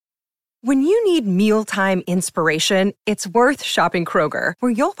When you need mealtime inspiration, it's worth shopping Kroger,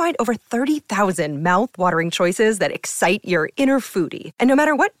 where you'll find over 30,000 mouth-watering choices that excite your inner foodie. And no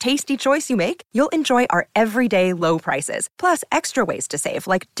matter what tasty choice you make, you'll enjoy our everyday low prices, plus extra ways to save,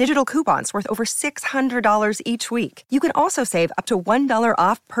 like digital coupons worth over $600 each week. You can also save up to $1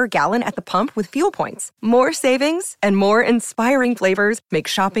 off per gallon at the pump with fuel points. More savings and more inspiring flavors make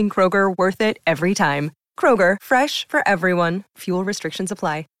shopping Kroger worth it every time. Kroger, fresh for everyone. Fuel restrictions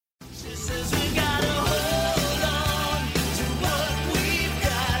apply.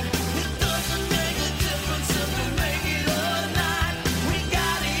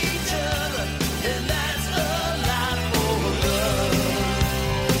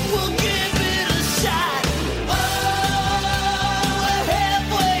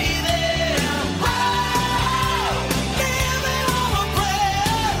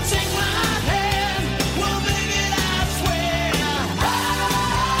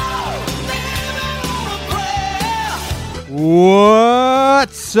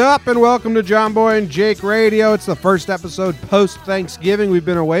 What's up, and welcome to John Boy and Jake Radio. It's the first episode post-Thanksgiving. We've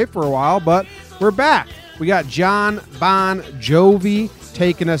been away for a while, but we're back. We got Jon Bon Jovi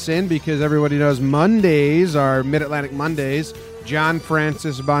taking us in because everybody knows Mondays are Mid-Atlantic Mondays. John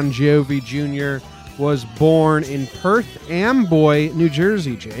Francis Bon Jovi Jr. was born in Perth Amboy, New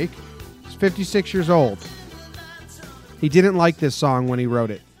Jersey, Jake. He's 56 years old. He didn't like this song when he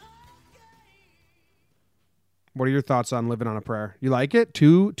wrote it. What are your thoughts on Living on a Prayer? You like it?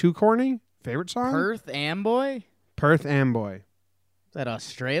 Too corny? Favorite song? Perth Amboy? Perth Amboy. Is that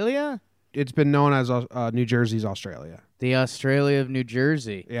Australia? It's been known as New Jersey's Australia. The Australia of New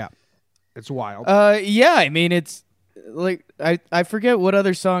Jersey. Yeah. It's wild. Yeah, I mean, it's like, I forget what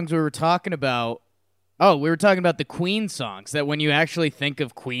other songs we were talking about. Oh, we were talking about the Queen songs, that when you actually think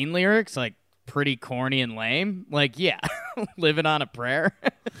of Queen lyrics, like, pretty corny and lame. Like, yeah, Living on a Prayer.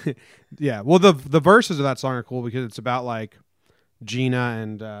 Yeah, well, the verses of that song are cool because it's about, like, Gina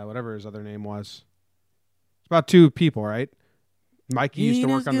and whatever his other name was. It's about two people, right? Mikey used to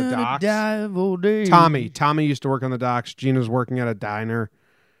work on the docks. Tommy used to work on the docks. Gina's working at a diner.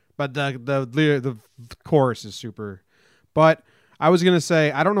 But the chorus is super. But I was going to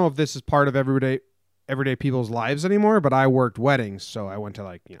say, I don't know if this is part of everyday people's lives anymore, but I worked weddings, so I went to,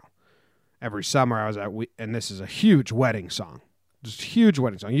 like, every summer I was and this is a huge wedding song. Just a huge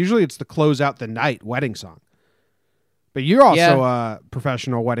wedding song. Usually it's the close out the night wedding song. But you're also a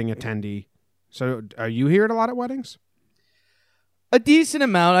professional wedding attendee. So are you here at a lot of weddings? A decent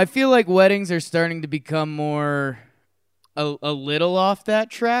amount. I feel like weddings are starting to become more a little off that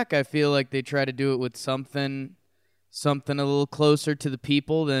track. I feel like they try to do it with something a little closer to the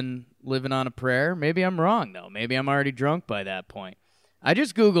people than Living on a Prayer. Maybe I'm wrong, though. Maybe I'm already drunk by that point. I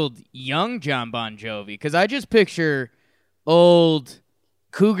just Googled young Jon Bon Jovi because I just picture old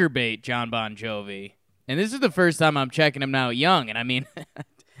cougar bait Jon Bon Jovi. And this is the first time I'm checking him out young. And I mean,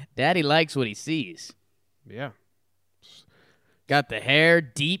 Daddy likes what he sees. Yeah. Got the hair,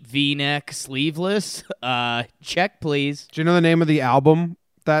 deep V-neck, sleeveless. Check, please. Do you know the name of the album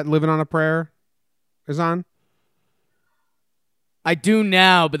that Living on a Prayer is on? I do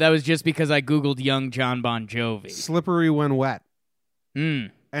now, but that was just because I Googled young Jon Bon Jovi. Slippery When Wet.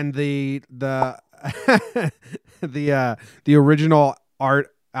 Mm. And the the original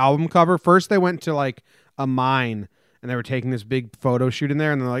art album cover. First, they went to like a mine and they were taking this big photo shoot in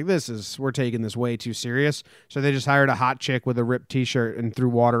there, and they're like, we're taking this way too serious. So they just hired a hot chick with a ripped t-shirt and threw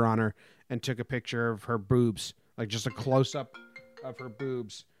water on her and took a picture of her boobs, like just a close up of her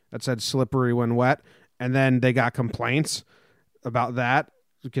boobs that said "Slippery When Wet." And then they got complaints about that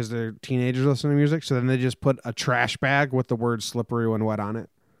because they're teenagers listening to music. So then they just put a trash bag with the word "Slippery When Wet" on it.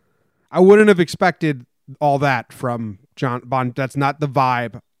 I wouldn't have expected all that from Jon Bon. That's not the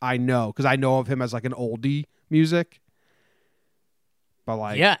vibe I know, because I know of him as like an oldie music. But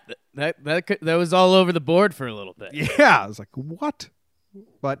like, yeah, that was all over the board for a little bit. Yeah, I was like, what?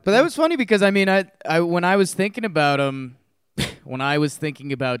 But that was funny because I mean, I when I was thinking about him, when I was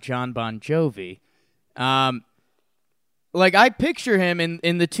thinking about Jon Bon Jovi, like I picture him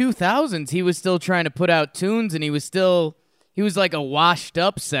in the 2000s. He was still trying to put out tunes, and he was like a washed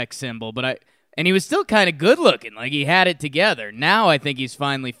up sex symbol, and he was still kind of good looking. Like he had it together. Now I think he's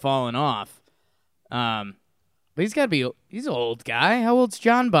finally fallen off. But he's an old guy. How old's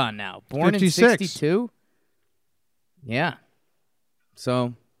Jon Bon now? Born 56. in 62? Yeah.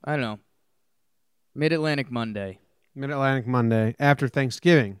 So, I don't know. Mid-Atlantic Monday. Mid-Atlantic Monday after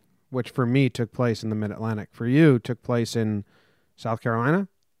Thanksgiving, which for me took place in the Mid-Atlantic. For you, took place in South Carolina?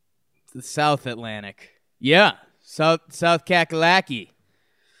 The South Atlantic. Yeah. South Kakalaki.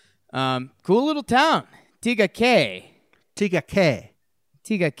 Cool little town. Tigakay.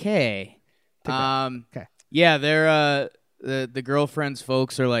 Tiga K. Okay. Yeah, they're the girlfriend's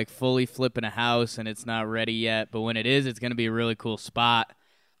folks are like fully flipping a house and it's not ready yet, but when it is, it's gonna be a really cool spot.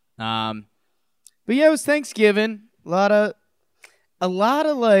 But yeah, it was Thanksgiving. A lot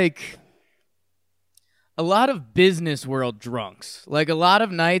of business world drunks. Like a lot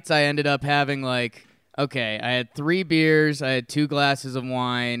of nights I ended up having like, okay, I had 3 beers, I had 2 glasses of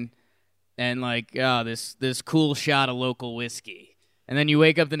wine, and like, this cool shot of local whiskey. And then you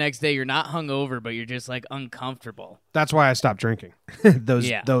wake up the next day, you're not hungover, but you're just like uncomfortable. That's why I stopped drinking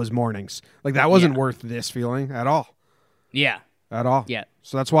those mornings. Like that wasn't worth this feeling at all. Yeah. At all. Yeah.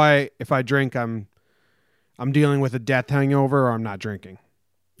 So that's why if I drink, I'm dealing with a death hangover or I'm not drinking.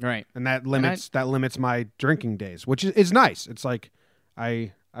 Right. And that limits my drinking days, which is nice. It's like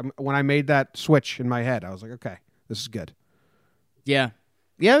when I made that switch in my head, I was like, okay, this is good. Yeah.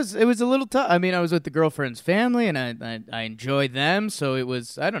 Yeah, it was a little tough. I mean, I was with the girlfriend's family, and I enjoyed them, so it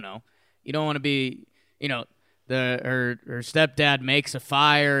was, I don't know. You don't want to be, her stepdad makes a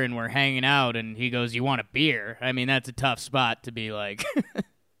fire, and we're hanging out, and he goes, "You want a beer?" I mean, that's a tough spot to be like,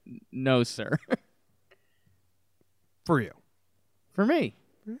 no, sir. For you. For me.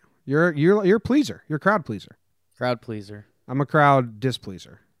 You're a pleaser. You're a crowd pleaser. Crowd pleaser. I'm a crowd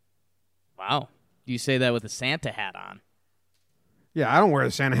displeaser. Wow. You say that with a Santa hat on. Yeah, I don't wear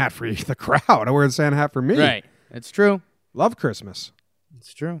the Santa hat for the crowd. I wear the Santa hat for me. Right. It's true. Love Christmas.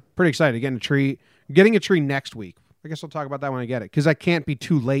 It's true. Pretty excited. Getting a tree next week. I guess I'll talk about that when I get it. Because I can't be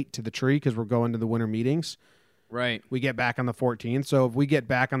too late to the tree because we're going to the winter meetings. Right. We get back on the 14th. So if we get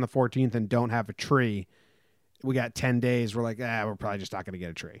back on the 14th and don't have a tree, we got 10 days. We're like, we're probably just not going to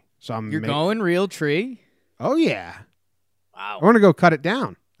get a tree. So You're going real tree? Oh, yeah. Wow. I want to go cut it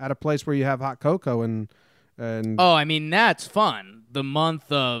down at a place where you have hot cocoa and Oh, I mean, that's fun. The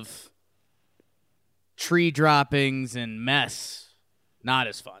month of tree droppings and mess, not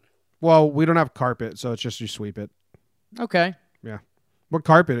as fun. Well, we don't have carpet, so it's just you sweep it. Okay. Yeah. With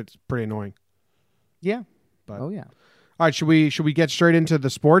carpet, it's pretty annoying. Yeah. But, oh, yeah. All right, should we get straight into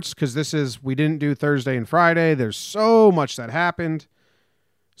the sports? Because we didn't do Thursday and Friday. There's so much that happened.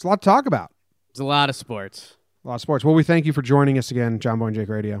 There's a lot to talk about. There's a lot of sports. Well, we thank you for joining us again, John Boy and Jake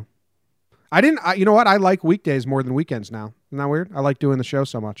Radio. You know what? I like weekdays more than weekends now. Isn't that weird? I like doing the show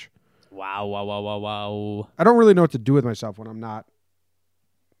so much. Wow. I don't really know what to do with myself when I'm not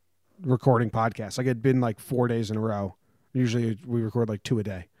recording podcasts. Like it'd been like 4 days in a row. Usually we record like 2 a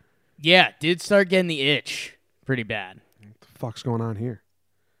day. Yeah, did start getting the itch pretty bad. What the fuck's going on here?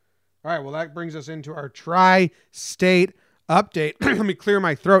 All right, well, that brings us into our tri-state update. Let me clear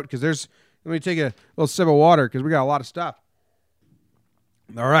my throat because let me take a little sip of water because we got a lot of stuff.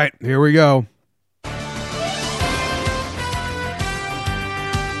 All right, here we go.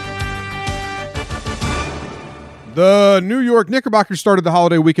 The New York Knickerbockers started the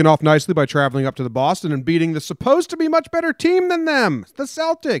holiday weekend off nicely by traveling up to the Boston and beating the supposed to be much better team than them, the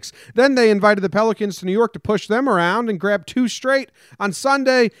Celtics. Then they invited the Pelicans to New York to push them around and grab 2 straight. On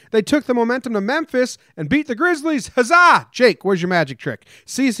Sunday, they took the momentum to Memphis and beat the Grizzlies. Huzzah! Jake, where's your magic trick?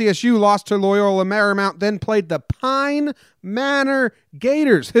 CCSU lost to Loyola Marymount, then played the Pine Manor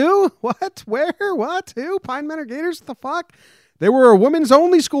Gators. Who? What? Where? What? Who? Pine Manor Gators? What the fuck? They were a women's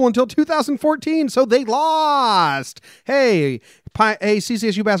only school until 2014, so they lost. Hey,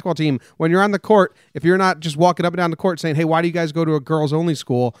 CCSU basketball team, when you're on the court, if you're not just walking up and down the court saying, hey, why do you guys go to a girls only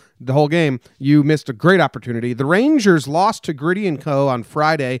school the whole game? You missed a great opportunity. The Rangers lost to Gritty & Co. on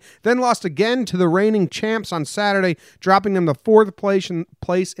Friday, then lost again to the reigning champs on Saturday, dropping them to 4th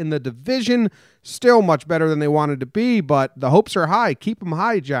place in the division. Still much better than they wanted to be, but the hopes are high. Keep them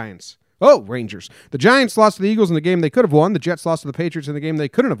high, Giants. Oh, Rangers. The Giants lost to the Eagles in the game they could have won. The Jets lost to the Patriots in the game they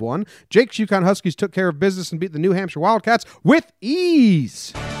couldn't have won. Jake's UConn Huskies took care of business and beat the New Hampshire Wildcats with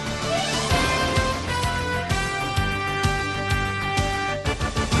ease.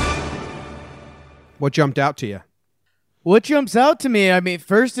 What jumped out to you? What jumps out to me? I mean,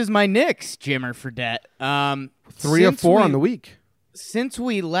 first is my Knicks, Jimmer Fredette. 3 of 4 on the week. Since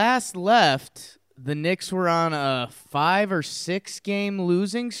we last left, the Knicks were on a 5 or 6 game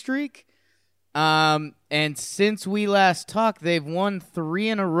losing streak. And since we last talked, they've won 3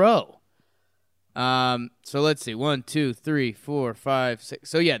 in a row. So let's see. 1, 2, 3, 4, 5, 6.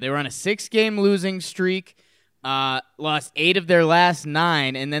 So yeah, they were on a 6 game losing streak. Lost 8 of their last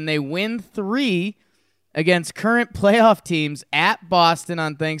 9, and then they win 3 against current playoff teams at Boston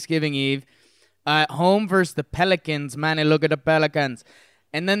on Thanksgiving Eve. At home versus the Pelicans. Man, look at the Pelicans.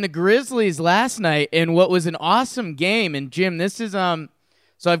 And then the Grizzlies last night in what was an awesome game. And Jim, this is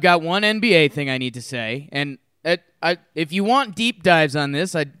so I've got one NBA thing I need to say. And if you want deep dives on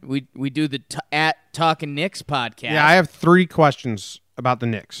this, we do the at Talkin' Knicks podcast. Yeah, I have 3 questions about the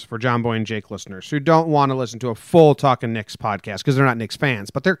Knicks for John Boy and Jake listeners who don't want to listen to a full Talking Knicks podcast because they're not Knicks fans,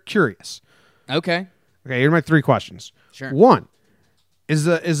 but they're curious. Okay. Okay, here are my 3 questions. Sure. 1, is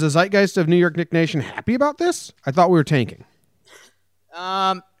the zeitgeist of New York Knick Nation happy about this? I thought we were tanking.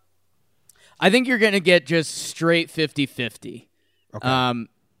 I think you're going to get just straight 50-50. Okay.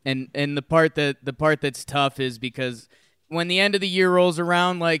 And the part that's tough is because when the end of the year rolls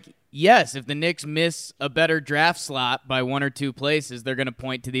around, like, yes, if the Knicks miss a better draft slot by 1 or 2 places, they're going to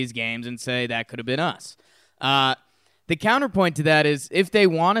point to these games and say that could have been us. The counterpoint to that is if they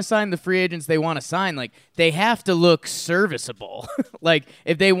want to sign the free agents they want to sign, like, they have to look serviceable. Like,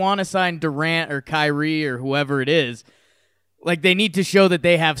 if they want to sign Durant or Kyrie or whoever it is, like, they need to show that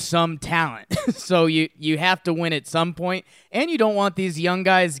they have some talent. So you have to win at some point, and you don't want these young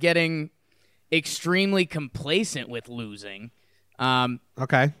guys getting extremely complacent with losing.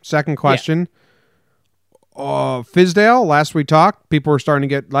 Okay. Second question. Fizdale, last we talked,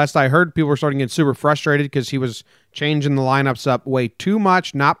 last I heard, people were starting to get super frustrated because he was changing the lineups up way too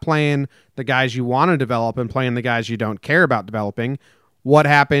much, not playing the guys you want to develop and playing the guys you don't care about developing. What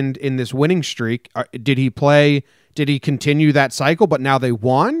happened in this winning streak? Did he continue that cycle, but now they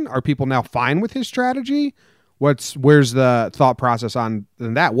won? Are people now fine with his strategy? Where's the thought process on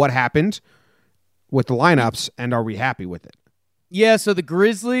that? What happened with the lineups, and are we happy with it? Yeah, so the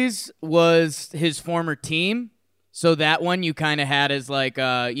Grizzlies was his former team. So that one you kind of had as like,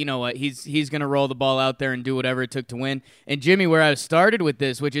 you know what, he's going to roll the ball out there and do whatever it took to win. And Jimmy, where I started with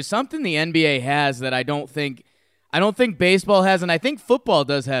this, which is something the NBA has that I don't think baseball has, and I think football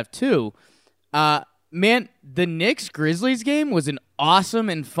does have too. Man, the Knicks-Grizzlies game was an awesome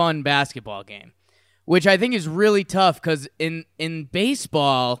and fun basketball game, which I think is really tough because in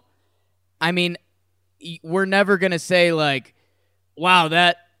baseball, I mean, we're never going to say like, wow,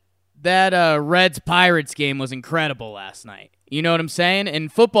 that Reds-Pirates game was incredible last night. You know what I'm saying? In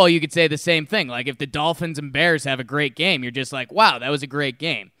football, you could say the same thing. Like, if the Dolphins and Bears have a great game, you're just like, wow, that was a great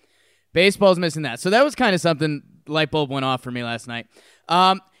game. Baseball's missing that. So that was kind of something, light bulb went off for me last night.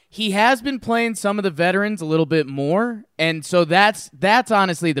 He has been playing some of the veterans a little bit more, and so that's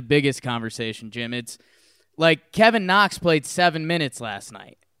honestly the biggest conversation, Jim. It's like Kevin Knox played 7 minutes last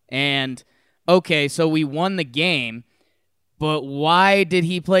night, and okay, so we won the game, but why did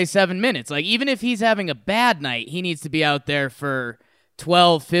he play 7 minutes? Like, even if he's having a bad night, he needs to be out there for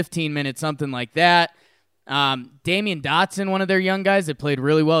 12, 15 minutes, something like that. Damian Dotson, one of their young guys that played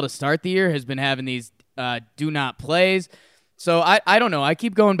really well to start the year, has been having these do-not plays. So I don't know. I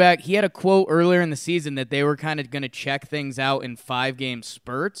keep going back. He had a quote earlier in the season that they were kind of going to check things out in 5-game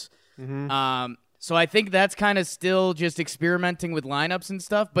spurts. Mm-hmm. So I think that's kind of still just experimenting with lineups and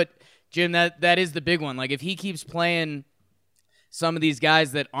stuff. But, Jim, that is the big one. Like, if he keeps playing some of these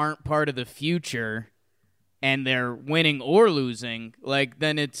guys that aren't part of the future and they're winning or losing, like,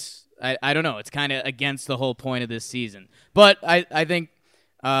 then it's I don't know. It's kind of against the whole point of this season. But I think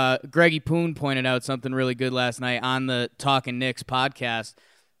Greggy Poon pointed out something really good last night on the Talkin' Knicks podcast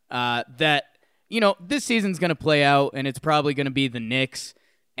that, you know, this season's going to play out and it's probably going to be the Knicks,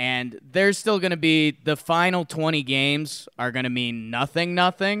 and there's still going to be the final 20 games are going to mean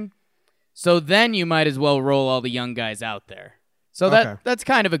nothing. So then you might as well roll all the young guys out there. So that's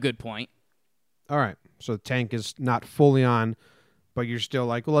kind of a good point. All right. So the tank is not fully on, but you're still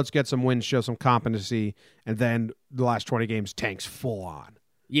like, well, let's get some wins, show some competency, and then the last 20 games, tank's full on.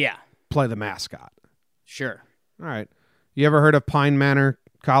 Yeah. Play the mascot. Sure. All right. You ever heard of Pine Manor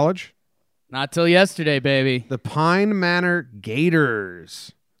College? Not till yesterday, baby. The Pine Manor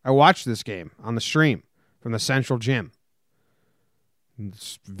Gators. I watched this game on the stream from the Central Gym.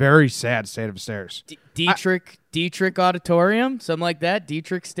 It's very sad state of affairs. Dietrich Auditorium? Something like that?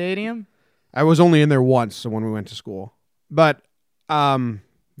 Dietrich Stadium? I was only in there once, so when we went to school. But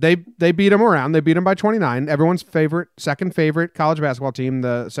they beat them around. They beat them by 29. Everyone's second favorite college basketball team,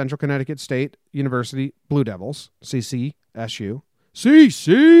 the Central Connecticut State University Blue Devils, CCSU.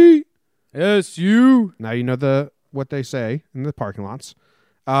 CCSU. Now you know what they say in the parking lots.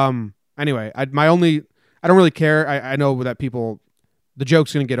 Anyway, I don't really care. I know that the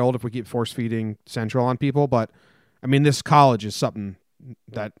joke's going to get old if we keep force feeding Central on people, but I mean, this college is something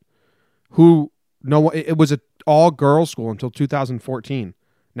that it was an all-girls school until 2014.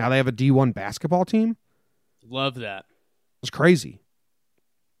 Now they have a D1 basketball team. Love that. It's crazy.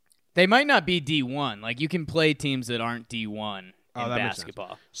 They might not be D1. Like, you can play teams that aren't D1 in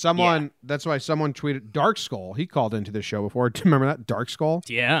basketball. That's why someone tweeted, Dark Skull, he called into the show before. Do you remember that? Dark Skull?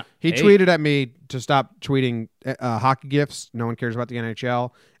 Yeah. He tweeted at me to stop tweeting hockey gifs. No one cares about the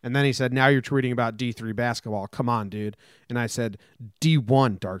NHL. And then he said, now you're tweeting about D3 basketball. Come on, dude. And I said,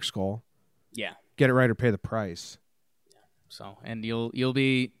 D1, Dark Skull. Yeah. Get it right or pay the price. So, and you'll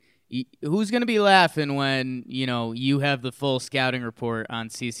be. Who's going to be laughing when you have the full scouting report on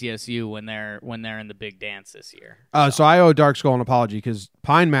CCSU when they're in the big dance this year? So I owe Dark Skull an apology because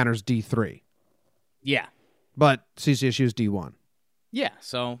Pine Manor's D3. Yeah, but CCSU is D1. Yeah,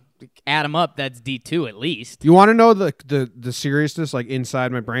 so add them up. That's D2 at least. You want to know the seriousness like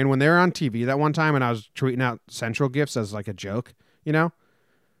inside my brain when they were on TV that one time and I was tweeting out Central gifts as like a joke?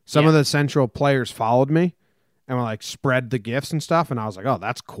 Some of the Central players followed me. And we'll like spread the gifts and stuff, and I was like, "Oh,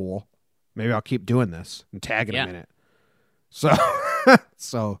 that's cool. Maybe I'll keep doing this and tagging them in it."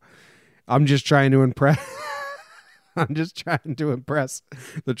 So I'm just trying to impress. I'm just trying to impress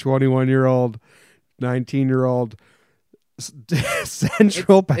the 21-year-old, 19-year-old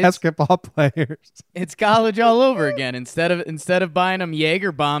Central basketball players. It's college all over again. Instead of buying them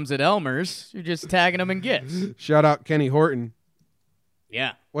Jaeger bombs at Elmer's, you're just tagging them in gifts. Shout out Kenny Horton.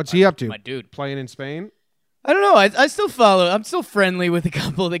 Yeah, what's he up to? My dude, playing in Spain. I don't know. I still follow. I'm still friendly with a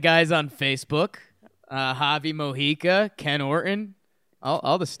couple of the guys on Facebook. Javi Mojica, Ken Orton,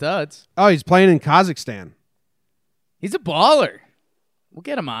 all the studs. Oh, he's playing in Kazakhstan. He's a baller. We'll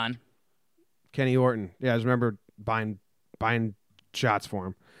get him on. Kenny Orton. Yeah, I just remember buying shots for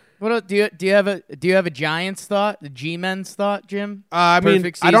him. What do you have a Giants thought? The G-Men's thought, Jim? I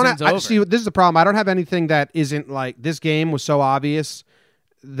mean, I don't have. See, this is the problem. I don't have anything that isn't like this game was so obvious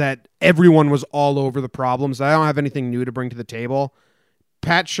that everyone was all over the problems. I don't have anything new to bring to the table.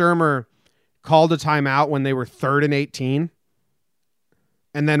 Pat Shurmur called a timeout when they were 3rd and 18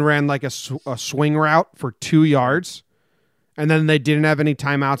 and then ran like a swing route for 2 yards. And then they didn't have any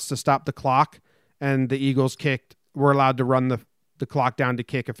timeouts to stop the clock. And the Eagles were allowed to run the clock down to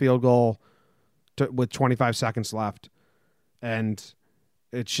kick a field goal with 25 seconds left. And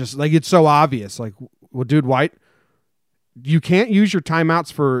it's just like, it's so obvious. Like, well, dude, White, you can't use your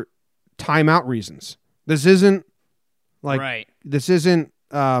timeouts for timeout reasons. This isn't like right. This isn't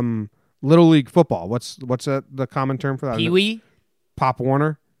Little League football. What's the common term for that? Pee-wee? Pop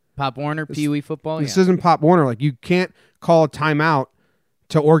Warner? Pop Warner, Pee-wee football? This isn't Pop Warner. Like, you can't call a timeout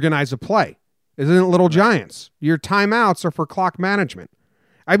to organize a play. This isn't Little Giants. Your timeouts are for clock management.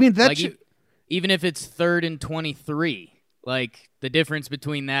 I mean, that's like even if it's 3rd and 23. Like, the difference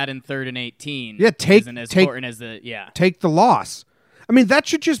between that and 3rd and 18 isn't as important as take the loss. I mean, that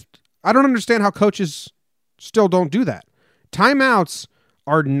should just – I don't understand how coaches still don't do that. Timeouts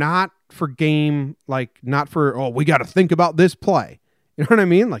are not for game – like, not for, we got to think about this play. You know what I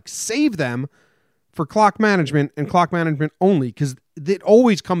mean? Like, save them for clock management and clock management only because it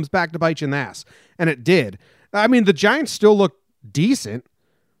always comes back to bite you in the ass. And it did. I mean, the Giants still look decent,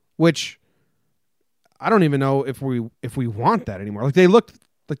 which – I don't even know if we want that anymore. Like, they looked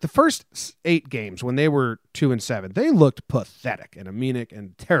like the first 8 games when they were 2-7, they looked pathetic and anemic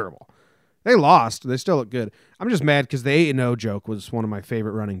and terrible. They lost. They still look good. I'm just mad because the 8-0 joke was one of my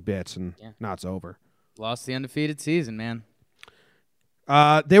favorite running bits, and now it's over. Lost the undefeated season, man.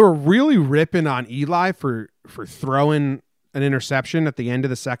 They were really ripping on Eli for throwing an interception at the end of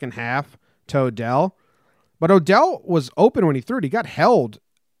the second half to Odell. But Odell was open when he threw it. He got held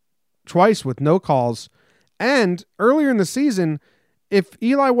twice with no calls. And earlier in the season, if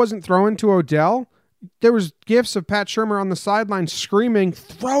Eli wasn't throwing to Odell, there was gifs of Pat Shurmur on the sideline screaming,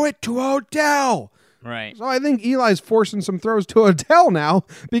 "Throw it to Odell!" Right. So I think Eli's forcing some throws to Odell now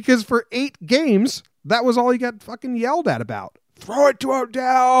because for 8 games, that was all he got fucking yelled at about. Throw it to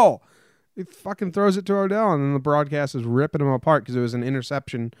Odell! He fucking throws it to Odell, and then the broadcast is ripping him apart because it was an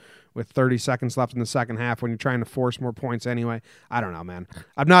interception with 30 seconds left in the second half when you're trying to force more points anyway. I don't know, man.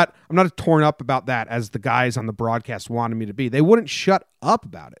 I'm not as torn up about that as the guys on the broadcast wanted me to be. They wouldn't shut up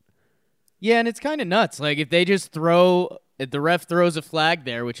about it. Yeah, and it's kind of nuts. Like, if the ref throws a flag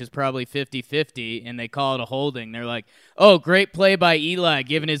there, which is probably 50-50, and they call it a holding, they're like, oh, great play by Eli,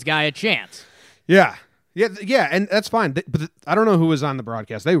 giving his guy a chance. Yeah, and that's fine. But I don't know who was on the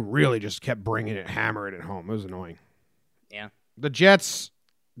broadcast. They really just kept bringing it, hammering it home. It was annoying. Yeah. The Jets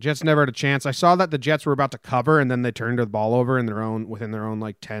never had a chance. I saw that the Jets were about to cover, and then they turned the ball over within their own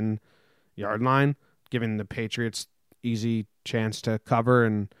like 10-yard line, giving the Patriots easy chance to cover,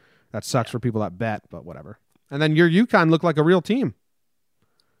 and that sucks for people that bet, but whatever. And then your UConn looked like a real team.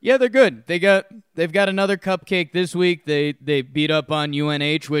 Yeah, they're good. They've got another cupcake this week. They beat up on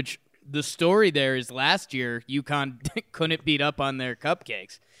UNH, which the story there is last year UConn couldn't beat up on their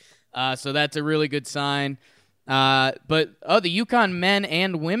cupcakes. So that's a really good sign. But the UConn men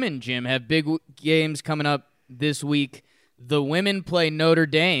and women, Jim, have big games coming up this week. The women play Notre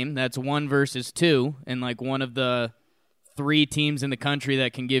Dame. That's 1 versus 2, and like one of the 3 teams in the country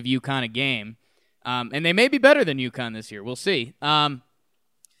that can give UConn a game. And they may be better than UConn this year. We'll see. And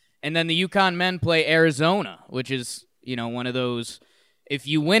then the UConn men play Arizona, which is one of those, if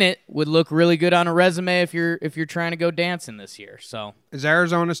you win it, would look really good on a resume if you're trying to go dancing this year. So is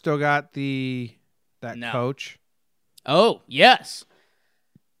Arizona still got that No. coach? Oh, yes.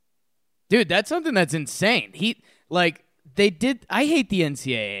 Dude, that's something that's insane. I hate the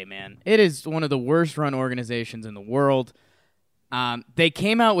NCAA, man. It is one of the worst run organizations in the world. They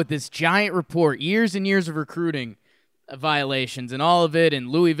came out with this giant report, years and years of recruiting violations and all of it, and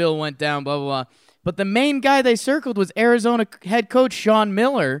Louisville went down, blah, blah, blah. But the main guy they circled was Arizona head coach Sean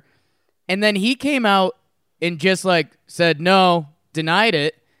Miller, and then he came out and just said no, denied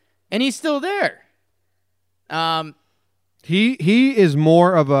it, and he's still there. He is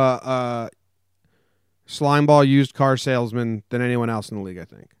more of a slimeball used car salesman than anyone else in the league, I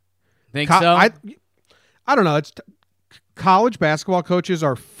think. Think so? I don't know. College basketball coaches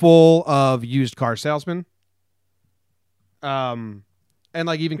are full of used car salesmen. And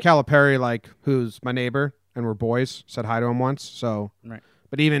even Calipari, who's my neighbor and we're boys, said hi to him once. So, right.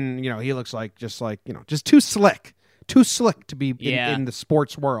 But even he looks just too slick to be in the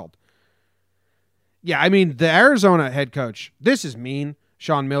sports world. Yeah, I mean the Arizona head coach. This is mean,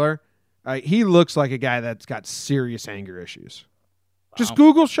 Sean Miller. He looks like a guy that's got serious anger issues. Wow. Just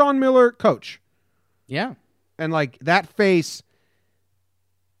Google Sean Miller coach. Yeah. And that face,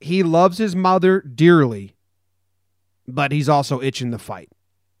 he loves his mother dearly, but he's also itching to fight.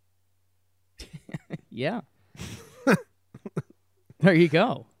 Yeah. There you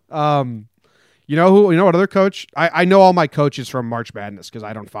go. You know what other coach? I know all my coaches from March Madness because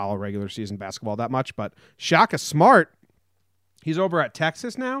I don't follow regular season basketball that much, but Shaka Smart, he's over at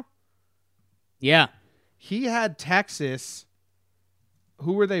Texas now. Yeah. He had Texas.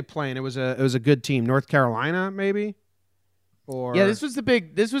 Who were they playing? It was a good team. North Carolina, maybe? Yeah, this was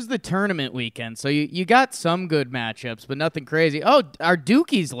the tournament weekend. So you got some good matchups, but nothing crazy. Oh, our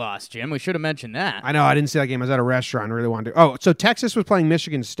Dukies lost, Jim. We should have mentioned that. I know. I didn't see that game. I was at a restaurant. I really wanted to. Oh, so Texas was playing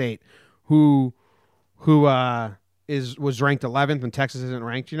Michigan State, who was ranked 11th, and Texas isn't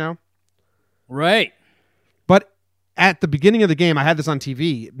ranked, Right. But at the beginning of the game, I had this on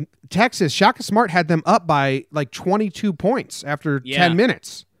TV. Texas, Shaka Smart had them up by 22 points after 10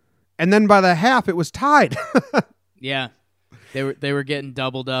 minutes. And then by the half, it was tied. Yeah. They were getting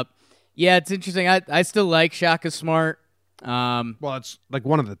doubled up. Yeah, it's interesting. I still like Shaka Smart. Well, it's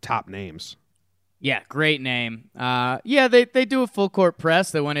one of the top names. Yeah, great name. Yeah, they do a full court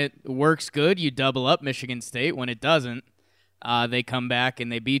press that when it works good, you double up Michigan State. When it doesn't, they come back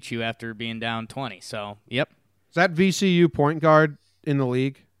and they beat you after being down 20. So, yep. Is that VCU point guard in the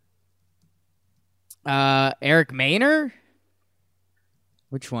league? Eric Maynor?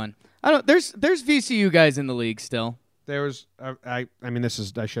 Which one? I don't. There's VCU guys in the league still. There was. I mean, this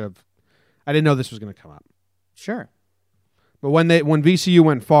is. I should have. I didn't know this was going to come up. Sure. But when VCU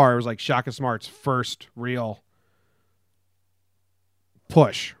went far, it was Shaka Smart's first real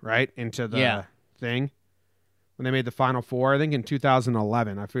push right into the thing. When they made the Final Four, I think in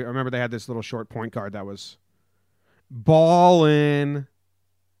 2011. I remember they had this little short point guard that was ballin'.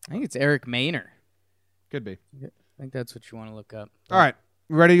 I think it's Eric Maynor. Could be. I think that's what you want to look up. All right.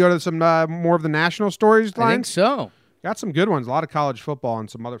 Ready to go to some more of the national stories? I think so. Got some good ones. A lot of college football and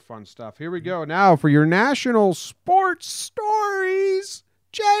some other fun stuff. Here we go now for your national sports stories.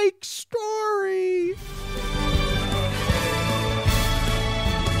 Jake's story.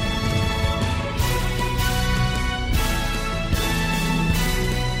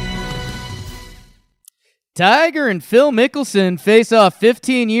 Tiger and Phil Mickelson face off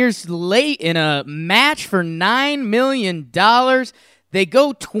 15 years late in a match for $9 million. They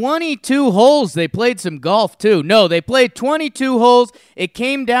go 22 holes. They played some golf, too. No, they played 22 holes. It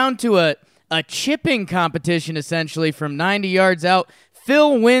came down to a chipping competition, essentially, from 90 yards out.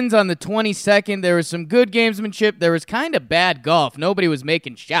 Phil wins on the 22nd. There was some good gamesmanship. There was kind of bad golf. Nobody was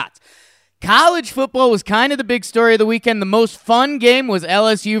making shots. College football was kind of the big story of the weekend. The most fun game was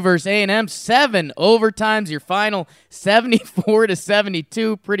LSU versus A&M. 7 overtimes, your final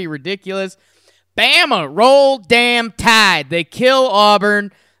 74-72. Pretty ridiculous. Bama, roll damn tide. They kill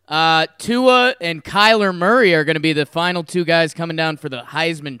Auburn. Tua and Kyler Murray are going to be the final two guys coming down for the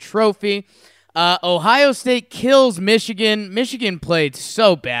Heisman Trophy. Ohio State kills Michigan. Michigan played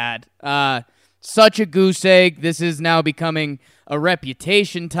so bad. Such a goose egg. This is now becoming a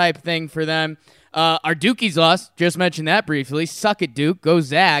reputation type thing for them. Our Dukies lost. Just mentioned that briefly. Suck it, Duke. Go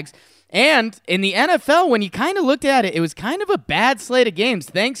Zags. And in the NFL, when you kind of looked at it, it was kind of a bad slate of games.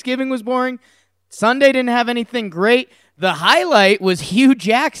 Thanksgiving was boring. Sunday didn't have anything great. The highlight was Hugh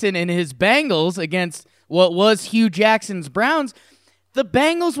Jackson and his Bengals against what was Hugh Jackson's Browns. The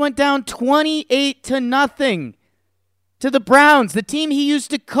Bengals went down 28-0 to the Browns, the team he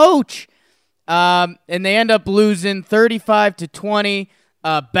used to coach. And they end up losing 35-20.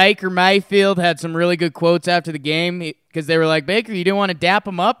 Baker Mayfield had some really good quotes after the game because they were like, Baker, you didn't want to dap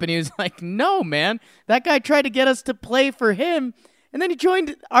him up? And he was like, no, man. That guy tried to get us to play for him, and then he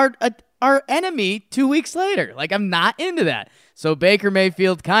joined our enemy 2 weeks later. Like, I'm not into that. So Baker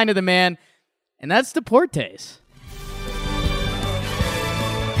Mayfield, kind of the man, and that's Deportes.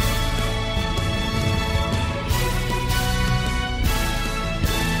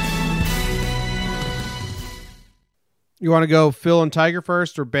 You want to go Phil and Tiger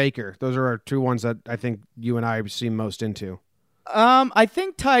first or Baker? Those are our two ones that I think you and I seem most into. I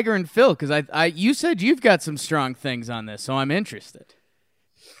think Tiger and Phil, because you said you've got some strong things on this, so I'm interested.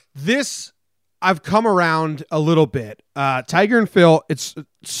 This, I've come around a little bit. Tiger and Phil, it's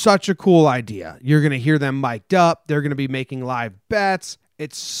such a cool idea. You're going to hear them mic'd up. They're going to be making live bets.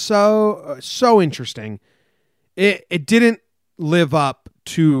 It's so interesting. It didn't live up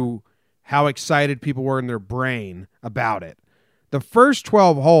to how excited people were in their brain about it. The first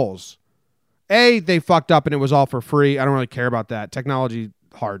 12 holes, they fucked up and it was all for free. I don't really care about that. Technology,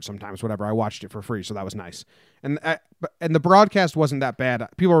 hard sometimes, whatever. I watched it for free, so that was nice. And the broadcast wasn't that bad.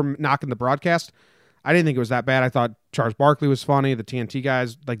 People were knocking the broadcast. I didn't think it was that bad. I thought Charles Barkley was funny. The TNT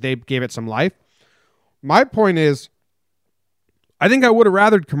guys, like, they gave it some life. My point is, I think I would have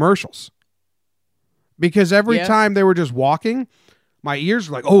rathered commercials. Because every time they were just walking, my ears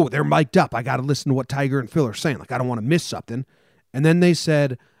were like, oh, they're mic'd up. I got to listen to what Tiger and Phil are saying. Like, I don't want to miss something. And then they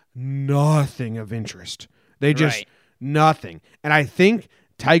said nothing of interest. They just, nothing. And I think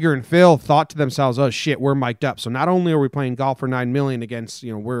Tiger and Phil thought to themselves, oh, shit, we're mic'd up. So not only are we playing golf for $9 million against,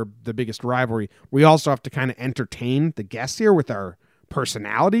 we're the biggest rivalry, we also have to kind of entertain the guests here with our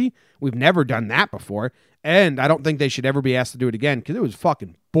personality. We've never done that before. And I don't think they should ever be asked to do it again because it was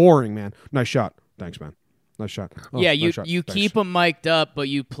fucking boring, man. Nice shot. Thanks, man. Nice shot. Oh, yeah, nice shot. you keep them mic'd up, but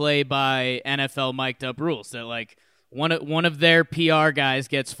you play by NFL mic'd up rules. That, like, one of their PR guys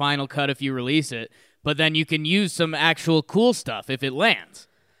gets final cut if you release it, but then you can use some actual cool stuff if it lands.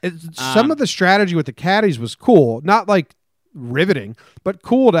 Some of the strategy with the caddies was cool. Not like riveting, but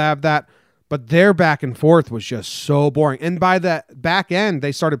cool to have that. But their back and forth was just so boring. And by the back end,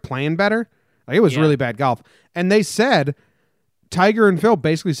 they started playing better. Like, it was really bad golf. And they said, Tiger and Phil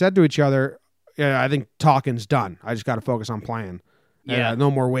basically said to each other, I think talking's done. I just got to focus on playing. Yeah.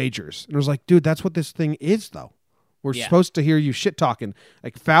 No more wagers. And it was like, dude, that's what this thing is, though. We're supposed to hear you shit talking.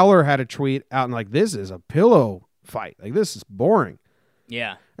 Like, Fowler had a tweet out and like, this is a pillow fight. Like, this is boring.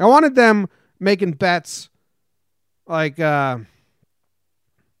 Yeah. I wanted them making bets like, bet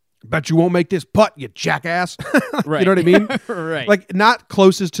you won't make this putt, you jackass. Right. You know what I mean? Right. Like, not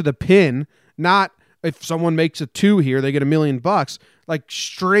closest to the pin, not if someone makes a 2 here, they get $1 million. Like,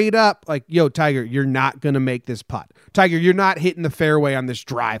 straight up, like, yo, Tiger, you're not going to make this putt. Tiger, you're not hitting the fairway on this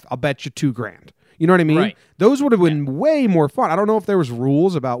drive. I'll bet you $2,000. You know what I mean? Right. Those would have been way more fun. I don't know if there was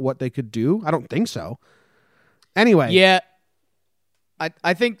rules about what they could do. I don't think so. Anyway. Yeah.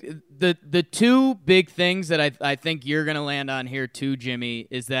 I think the two big things that I think you're going to land on here too, Jimmy,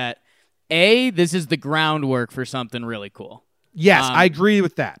 is that, this is the groundwork for something really cool. Yes, I agree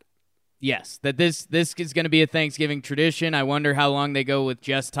with that. Yes, that this is going to be a Thanksgiving tradition. I wonder how long they go with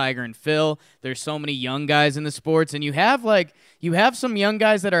just Tiger and Phil. There's so many young guys in the sports, and you have some young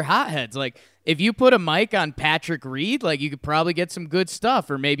guys that are hotheads. Like, if you put a mic on Patrick Reed, like, you could probably get some good stuff,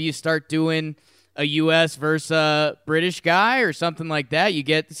 or maybe you start doing a U.S. versus a British guy or something like that. You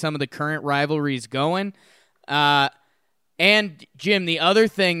get some of the current rivalries going. And, Jim, the other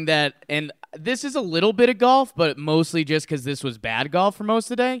thing that, and this is a little bit of golf, but mostly just because this was bad golf for most of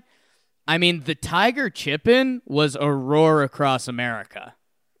the day, I mean, the Tiger chip-in was a roar across America.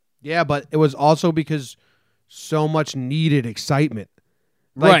 Yeah, but it was also because so much needed excitement.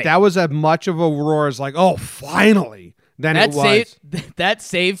 Like, that was as much of a roar as like, oh, finally. Then it was. That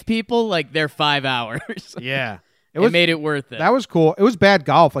saved people like their 5 hours. Yeah. It made it worth it. That was cool. It was bad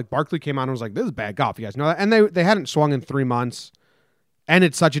golf. Like, Barkley came on and was like, this is bad golf. You guys know that? And they hadn't swung in 3 months. And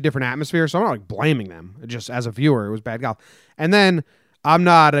it's such a different atmosphere. So I'm not like blaming them. Just as a viewer, it was bad golf. And then I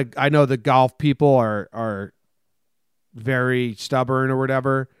know the golf people are very stubborn or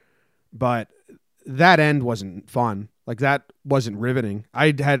whatever, but that end wasn't fun. Like, that wasn't riveting.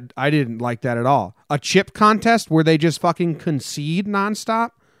 I didn't like that at all. A chip contest where they just fucking concede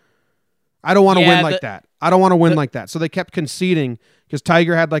nonstop. I don't want to win like that. I don't want to win like that. So they kept conceding because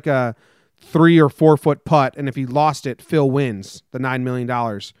Tiger had like a 3 or 4 foot putt, and if he lost it, Phil wins the $9 million.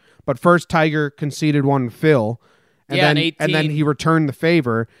 But first, Tiger conceded one to Phil, and then he returned the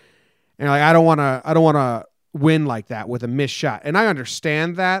favor. And like, I don't want to win like that with a missed shot. And I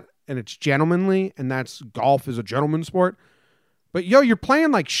understand that, and it's gentlemanly, and golf is a gentleman's sport. But you're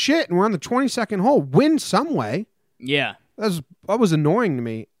playing like shit, and we're on the 22nd hole. Win some way. Yeah. That was annoying to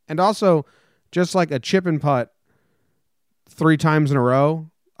me. And also, just like a chip and putt 3 times in a row.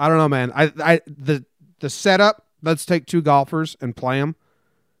 I don't know, man. The setup. Let's take 2 golfers and play them.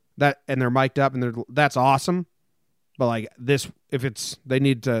 And they're mic'd up, and that's awesome. But like this,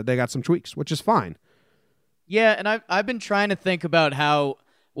 they got some tweaks, which is fine. Yeah, and I've been trying to think about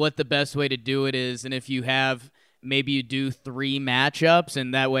what the best way to do it is, and if you have. Maybe you do 3 matchups,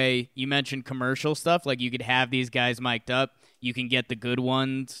 and that way you mentioned commercial stuff. Like you could have these guys mic'd up. You can get the good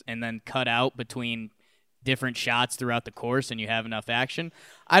ones and then cut out between different shots throughout the course, and you have enough action.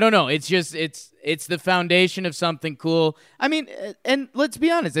 I don't know. It's just it's the foundation of something cool. I mean, and let's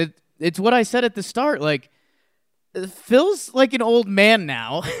be honest. It's what I said at the start. Like Phil's like an old man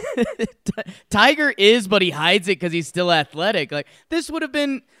now. Tiger is, but he hides it because he's still athletic. Like this would have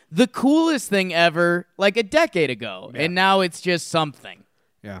been the coolest thing ever like a decade ago, and now it's just something.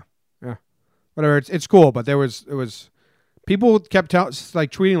 Yeah. Whatever. It's cool, but it was people kept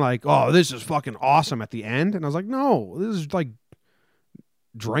tweeting like, "Oh, this is fucking awesome" at the end, and I was like, "No, this is like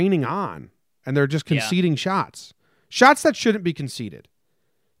draining on," and they're just conceding shots that shouldn't be conceded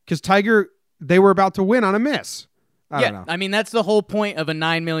because Tiger, they were about to win on a miss. I don't know. I mean, that's the whole point of a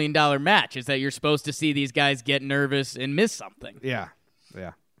 $9 million match is that you're supposed to see these guys get nervous and miss something. Yeah.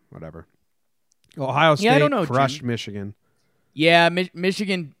 Whatever. Ohio State crushed Jim. Michigan. Yeah,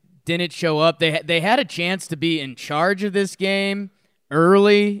 Michigan didn't show up. They had a chance to be in charge of this game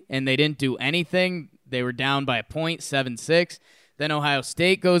early, and they didn't do anything. They were down by a point, 7-6. Then Ohio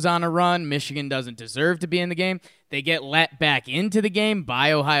State goes on a run. Michigan doesn't deserve to be in the game. They get let back into the game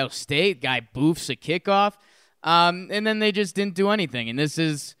by Ohio State. Guy boofs a kickoff, and then they just didn't do anything. And this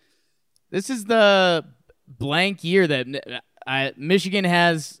is the blank year that Michigan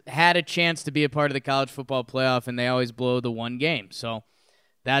has had a chance to be a part of the college football playoff, and they always blow the one game. So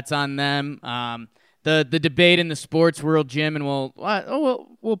that's on them. The debate in the sports world, Jim, and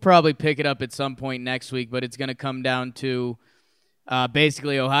we'll probably pick it up at some point next week, but it's going to come down to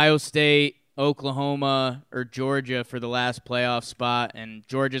basically Ohio State, Oklahoma, or Georgia for the last playoff spot, and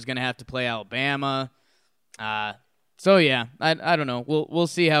Georgia's going to have to play Alabama. So yeah, I don't know. We'll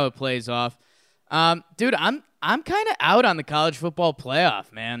see how it plays off. Dude, I'm kind of out on the college football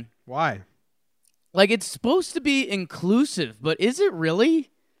playoff, man. Why? Like, it's supposed to be inclusive, but is it really?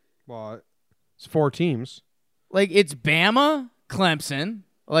 Well, it's 4 teams. Like, it's Bama, Clemson.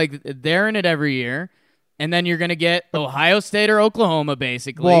 Like, they're in it every year. And then you're going to get Ohio State or Oklahoma,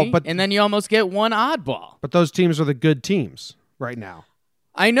 basically. And then you almost get one oddball. But those teams are the good teams right now.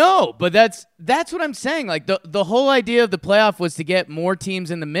 I know, but that's what I'm saying. Like, the whole idea of the playoff was to get more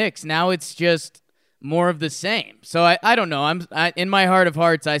teams in the mix. Now it's just more of the same. So I don't know. In my heart of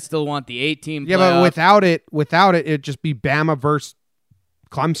hearts, I still want the 8-team playoff. Yeah, but without it, it'd just be Bama versus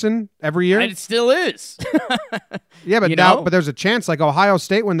Clemson every year. And it still is. Yeah, but but there's a chance. Like Ohio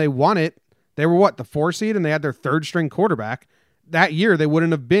State, when they won it, they were the 4 seed, and they had their 3rd-string quarterback. That year, they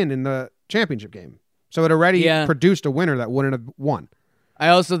wouldn't have been in the championship game. So it already produced a winner that wouldn't have won. I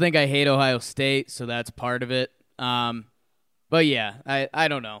also think I hate Ohio State, so that's part of it. But yeah, I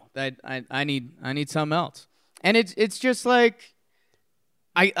don't know. I need something else. And it's just like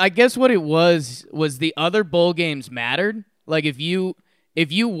I guess what it was the other bowl games mattered. Like if you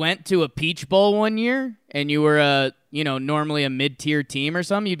went to a Peach Bowl one year and you were normally a mid-tier team or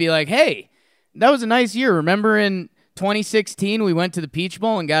something, you'd be like, "Hey, that was a nice year. Remember in 2016 we went to the Peach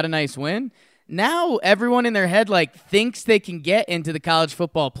Bowl and got a nice win?" Now everyone in their head thinks they can get into the college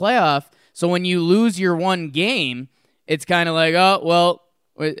football playoff. So when you lose your one game, it's kind of like, oh, well,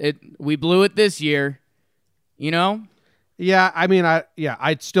 we blew it this year, Yeah, I mean,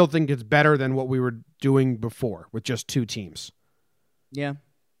 I still think it's better than what we were doing before with just 2 teams. Yeah.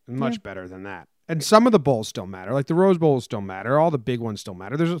 Much better than that. And some of the bowls still matter. Like the Rose Bowls still matter. All the big ones still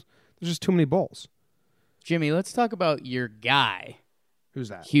matter. There's just too many bowls. Jimmy, let's talk about your guy. Who's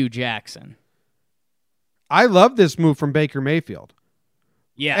that? Hugh Jackson. I love this move from Baker Mayfield.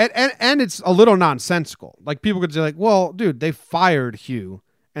 Yeah. And it's a little nonsensical. Like people could say well, dude, they fired Hugh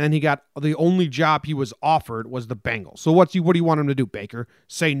and then he got the only job he was offered was the Bengals. So what do you want him to do, Baker?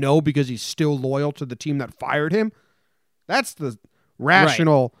 Say no because he's still loyal to the team that fired him? That's the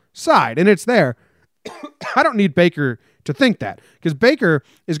rational side, and it's there. I don't need Baker to think that because Baker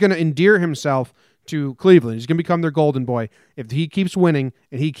is going to endear himself to Cleveland. He's going to become their golden boy if he keeps winning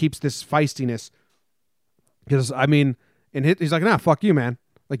and he keeps this feistiness. Because, I mean, he's like, nah, fuck you, man.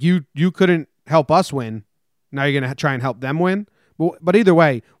 Like, you couldn't help us win. Now you're going to try and help them win? But either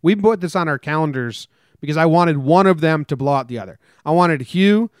way, we put this on our calendars because I wanted one of them to blow out the other. I wanted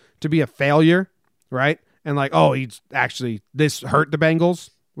Hugh to be a failure, right? and like, oh, he's actually this hurt the Bengals,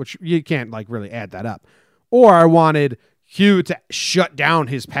 which you can't like really add that up. Or I wanted Hugh to shut down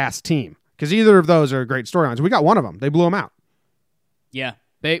his past team, because either of those are great storylines. We got one of them. They blew him out. Yeah,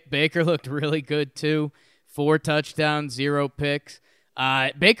 Baker looked really good too. 4 touchdowns, 0 picks.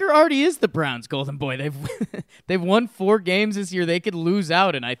 Baker already is the Browns' golden boy. They've won 4 games this year. They could lose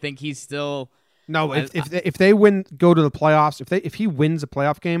out, and I think he's still. No, if they win, go to the playoffs. If he wins a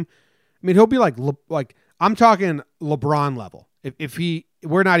playoff game, I mean, he'll be like I'm talking LeBron level. If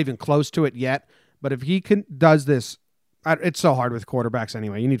we're not even close to it yet, but if he does this, it's so hard with quarterbacks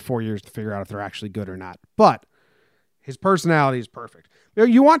anyway. You need 4 years to figure out if they're actually good or not. But his personality is perfect.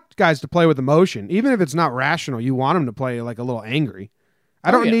 You want guys to play with emotion, even if it's not rational. You want them to play like a little angry.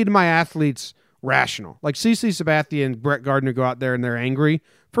 I don't need my athletes rational. Like CeCe Sabathia and Brett Gardner go out there and they're angry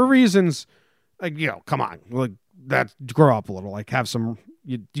for reasons like, come on, like that. Grow up a little. Like have some.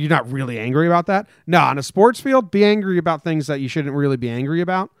 You're not really angry about that. No, on a sports field, be angry about things that you shouldn't really be angry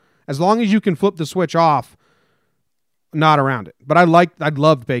about. As long as you can flip the switch off, not around it. But I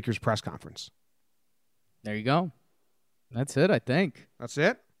loved Baker's press conference. There you go. That's it, I think. That's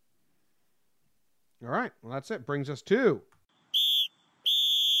it? All right. Well, that's it. Brings us to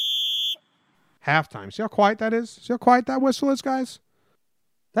halftime. See how quiet that is? See how quiet that whistle is, guys?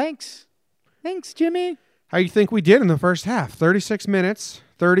 Thanks, Jimmy. How you think we did in the first half? 36 minutes.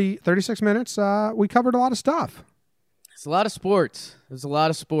 36 minutes. We covered a lot of stuff. It's a lot of sports. It was a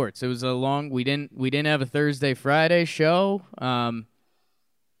lot of sports. It was a long. We didn't have a Thursday Friday show.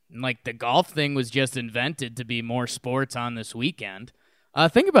 Like the golf thing was just invented to be more sports on this weekend.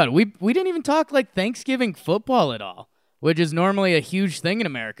 Think about it. We didn't even talk like Thanksgiving football at all, which is normally a huge thing in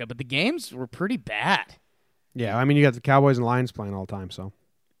America. But the games were pretty bad. Yeah, I mean you got the Cowboys and Lions playing all the time, so.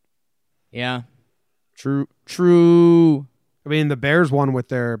 Yeah, true. I mean the Bears won with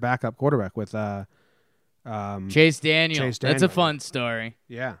their backup quarterback with Chase Daniel. That's a fun story.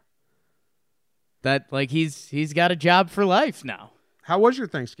 Yeah. That like he's got a job for life now. How was your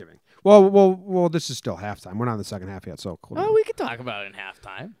Thanksgiving? Well, this is still halftime. We're not in the second half yet, so cool. Oh, we could talk about it in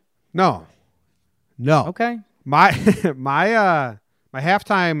halftime. No. Okay. My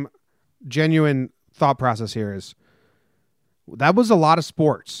halftime genuine thought process here is that was a lot of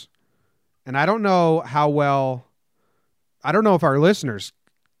sports. And I don't know if our listeners,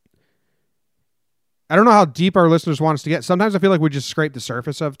 I don't know how deep our listeners want us to get. Sometimes I feel like we just scrape the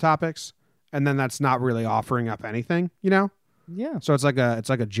surface of topics, and then that's not really offering up anything, Yeah. So it's like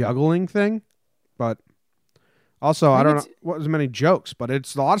a juggling thing, but also I don't know what as many jokes, but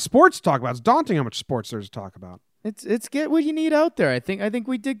it's a lot of sports to talk about. It's daunting how much sports there's to talk about. It's get what you need out there. I think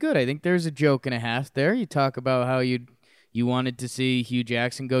we did good. I think there's a joke and a half there. You talk about how you wanted to see Hugh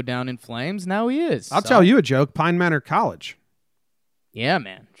Jackson go down in flames. Now he is. I'll tell you a joke. Pine Manor College. Yeah,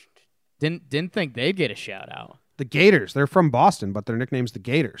 man. Didn't think they'd get a shout out. The Gators. They're from Boston, but their nickname's the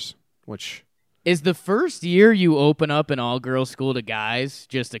Gators, which. Is the first year you open up an all-girls school to guys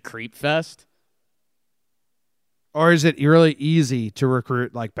just a creep fest? Or is it really easy to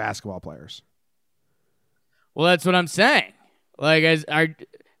recruit like basketball players? Well, that's what I'm saying. Like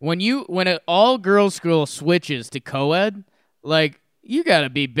when an all-girls school switches to co-ed, like you got to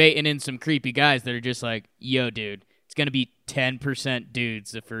be baiting in some creepy guys that are just like, "Yo, dude, it's going to be 10%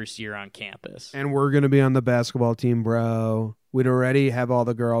 dudes the first year on campus. And we're going to be on the basketball team, bro. We'd already have all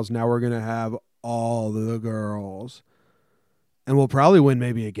the girls. Now we're going to have all the girls. And we'll probably win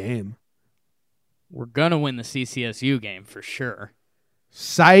maybe a game. We're going to win the CCSU game for sure.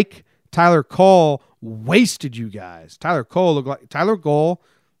 Psych. Tyler Cole wasted you guys. Tyler Cole looked like Tyler Cole.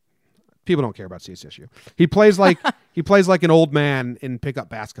 People don't care about CCSU. He plays like an old man in pickup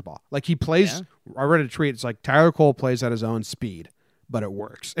basketball. Like he plays. Yeah. I read a tweet. It's like Tyler Cole plays at his own speed, but it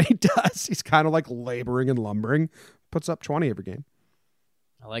works. He does. He's kind of like laboring and lumbering. Puts up 20 every game.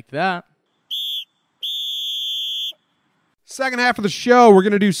 I like that. Second half of the show, we're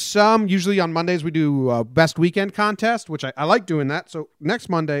going to do some. Usually on Mondays we do best weekend contest, which I like doing that. So next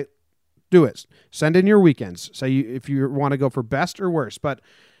Monday, do it. Send in your weekends. Say if you want to go for best or worst, but.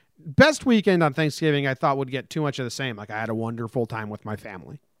 Best weekend on Thanksgiving, I thought would get too much of the same. Like I had a wonderful time with my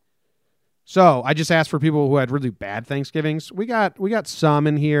family. So I just asked for people who had really bad Thanksgivings. We got some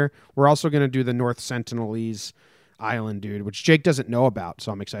in here. We're also going to do the North Sentinelese Island dude, which Jake doesn't know about.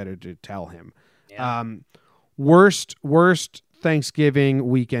 So I'm excited to tell him. Yeah. Worst Thanksgiving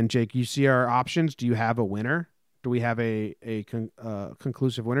weekend, Jake. You see our options. Do you have a winner? Do we have a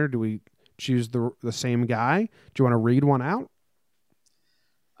conclusive winner? Do we choose the same guy? Do you want to read one out?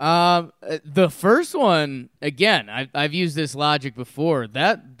 The first one, again, I've used this logic before.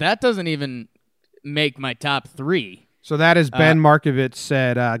 That doesn't even make my top three. So that is Ben Markovitz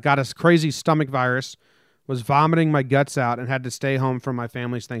said, got a crazy stomach virus, was vomiting my guts out and had to stay home from my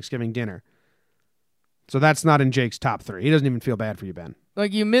family's Thanksgiving dinner. So that's not in Jake's top 3. He doesn't even feel bad for you, Ben.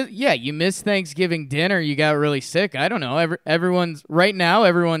 Like you miss Thanksgiving dinner. You got really sick. I don't know. Everyone's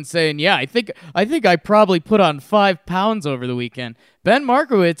saying, yeah, I think I probably put on 5 pounds over the weekend. Ben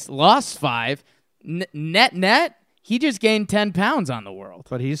Markowitz lost 5. Net. He just gained 10 pounds on the world.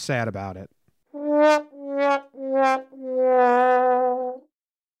 But he's sad about it.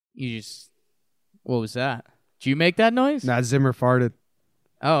 What was that? Did you make that noise? Nah, Zimmer farted.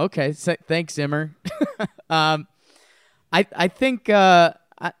 Oh, okay. Thanks, Zimmer. I think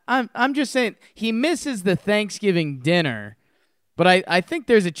I'm just saying he misses the Thanksgiving dinner, but I think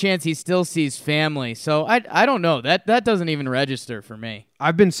there's a chance he still sees family. So I don't know. That doesn't even register for me.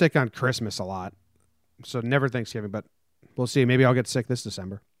 I've been sick on Christmas a lot, so never Thanksgiving, but we'll see. Maybe I'll get sick this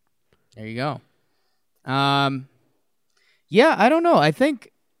December. There you go. Yeah, I don't know. I think.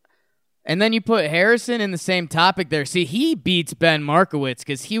 And then you put Harrison in the same topic there. See, he beats Ben Markowitz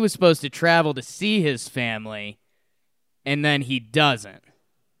because he was supposed to travel to see his family, and then he doesn't.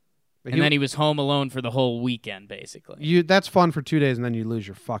 And then he was home alone for the whole weekend, basically. That's fun for 2 days, and then you lose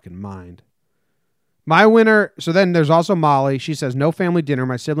your fucking mind. My winner, so then there's also Molly. She says, no family dinner.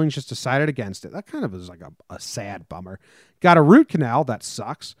 My siblings just decided against it. That kind of is like a sad bummer. Got a root canal. That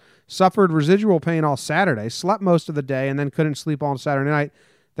sucks. Suffered residual pain all Saturday. Slept most of the day, and then couldn't sleep all Saturday night.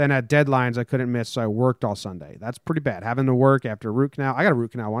 Then had deadlines I couldn't miss, so I worked all Sunday. That's pretty bad. Having to work after a root canal. I got a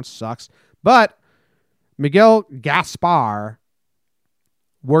root canal once. Sucks. But Miguel Gaspar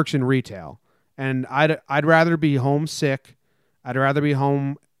works in retail, and I'd rather be home sick. I'd rather be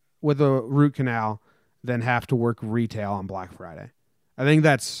home with a root canal than have to work retail on Black Friday. I think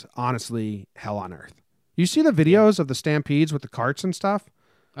that's honestly hell on earth. You see the videos of the stampedes with the carts and stuff?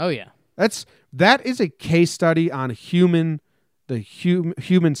 Oh, yeah. That is a case study on human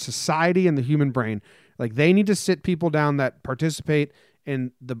society and the human brain. Like, they need to sit people down that participate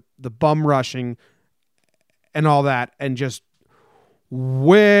in the bum rushing and all that, and just,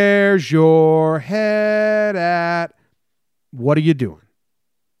 where's your head at? What are you doing?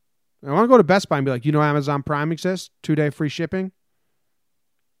 I want to go to Best Buy and be like, Amazon Prime exists? 2-day free shipping?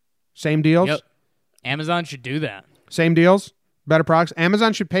 Same deals? Yep. Amazon should do that. Same deals? Better products?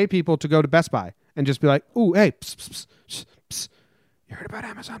 Amazon should pay people to go to Best Buy and just be like, ooh, hey, psst, psst, psst, psst. You heard about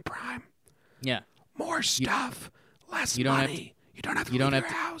Amazon Prime? Yeah. More stuff, less money. You don't have to leave your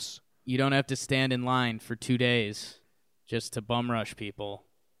house. You don't have to stand in line for 2 days just to bum rush people.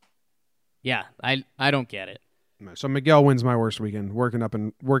 Yeah, I don't get it. So Miguel wins my worst weekend,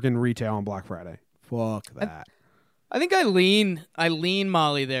 working retail on Black Friday. Fuck that. I think I lean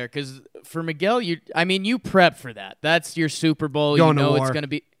Molly there, because for Miguel, you prep for that. That's your Super Bowl. You know it's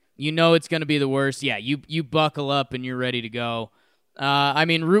gonna be the worst. Yeah, you buckle up and you're ready to go.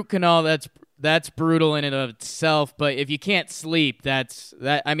 Root canal, that's brutal in and of itself. But if you can't sleep, that's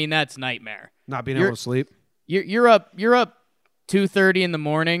nightmare. Not being able to sleep. You're up 2:30 in the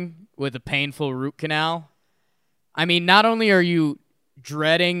morning with a painful root canal. Not only are you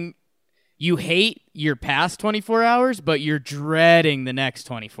dreading, you hate your past 24 hours, but you're dreading the next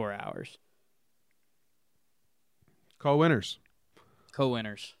 24 hours. Co-winners.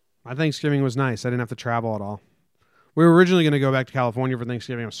 My Thanksgiving was nice. I didn't have to travel at all. We were originally going to go back to California for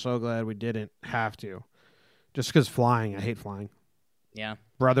Thanksgiving. I'm so glad we didn't have to. Just because flying, I hate flying. Yeah.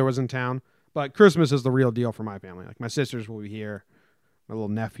 Brother was in town. But Christmas is the real deal for my family. Like, my sisters will be here. My little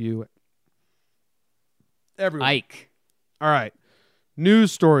nephew. Everyone. Ike. All right.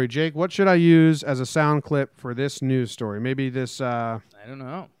 News story. Jake, what should I use as a sound clip for this news story? Maybe this... I don't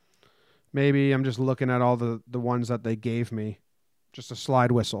know. Maybe I'm just looking at all the ones that they gave me. Just a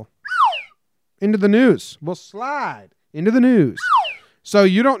slide whistle. Into the news. We'll slide into the news. So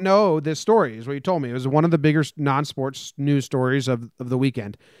you don't know this story, is what you told me. It was one of the bigger non-sports news stories of the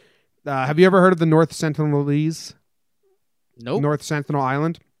weekend. Have you ever heard of the North Sentinelese? Nope. North Sentinel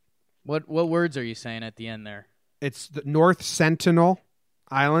Island? What words are you saying at the end there? It's the North Sentinel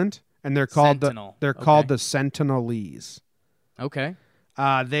Island, and they're called the Sentinelese. Okay.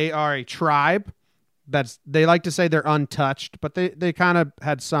 They are a tribe they like to say they're untouched, but they kind of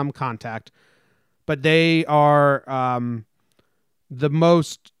had some contact. But they are the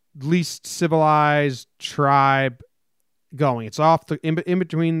least civilized tribe going. It's off the in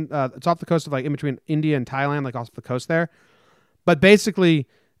between. It's off the coast of in between India and Thailand, like off the coast there. But basically,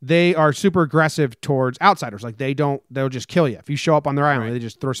 they are super aggressive towards outsiders. Like they'll just kill you if you show up on their island. Right. They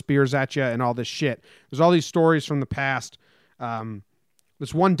just throw spears at you and all this shit. There's all these stories from the past.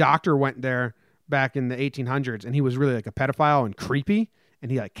 This one doctor went there back in the 1800s, and he was really like a pedophile and creepy. And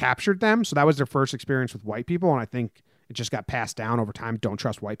he captured them. So that was their first experience with white people. And I think It just got passed down over time. Don't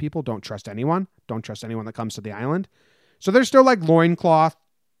trust white people. Don't trust anyone. Don't trust anyone that comes to the island. So there's still like loincloth,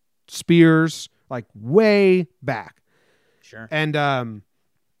 spears, like way back. Sure. And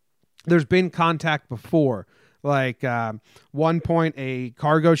there's been contact before. Like one point, a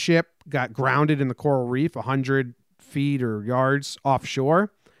cargo ship got grounded in the coral reef 100 feet or yards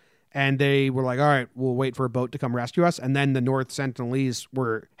offshore. And they were like, all right, we'll wait for a boat to come rescue us. And then the North Sentinelese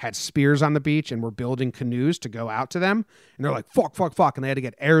had spears on the beach and were building canoes to go out to them. And they're like, fuck. And they had to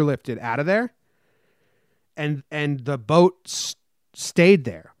get airlifted out of there. And the boat stayed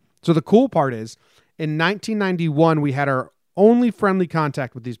there. So the cool part is, in 1991, we had our only friendly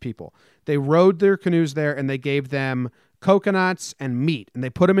contact with these people. They rowed their canoes there, and they gave them coconuts and meat. And they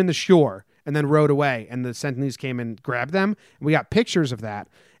put them in the shore and then rowed away. And the Sentinelese came and grabbed them. And we got pictures of that.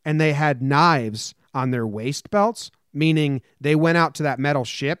 And they had knives on their waist belts, meaning they went out to that metal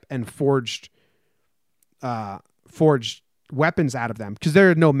ship and forged weapons out of them, because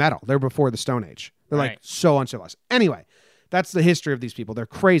they're no metal. They're before the Stone Age. They're like so uncivilized. Anyway, that's the history of these people. They're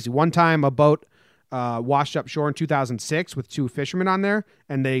crazy. One time a boat washed up shore in 2006 with 2 fishermen on there,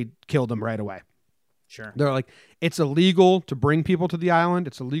 and they killed them right away. Sure. They're like, it's illegal to bring people to the island.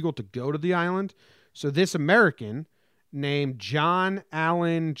 It's illegal to go to the island. So this American named John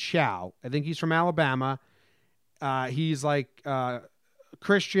Allen Chau, I think he's from Alabama. He's like a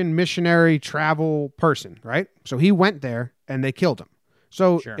Christian missionary travel person, right? So he went there and they killed him.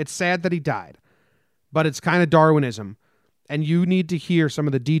 So It's sad that he died, but it's kind of Darwinism. And you need to hear some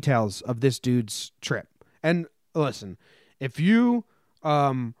of the details of this dude's trip. And listen, if you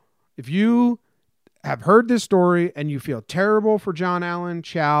have heard this story and you feel terrible for John Allen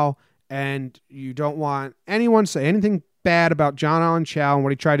Chau, and you don't want anyone to say anything bad about John Allen Chau and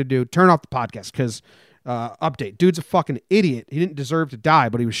what he tried to do, turn off the podcast, because update, dude's a fucking idiot. He didn't deserve to die,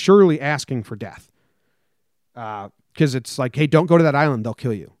 but he was surely asking for death. Because it's like, hey, don't go to that island. They'll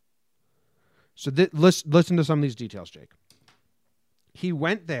kill you. So listen to some of these details, Jake. He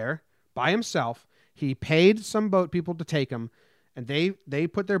went there by himself. He paid some boat people to take him, and they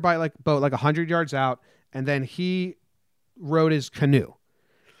put their boat like 100 yards out, and then he rowed his canoe.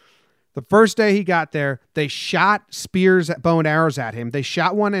 The first day he got there, they shot spears, bow and arrows at him. They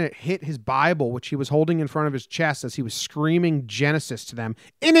shot one and it hit his Bible, which he was holding in front of his chest as he was screaming Genesis to them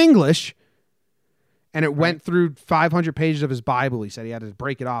in English. And it went through 500 pages of his Bible. He said he had to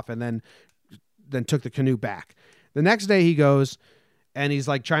break it off and then took the canoe back. The next day he goes and he's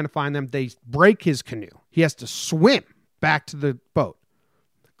like trying to find them. They break his canoe. He has to swim back to the boat.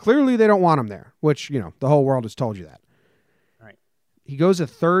 Clearly they don't want him there, which, the whole world has told you that. He goes a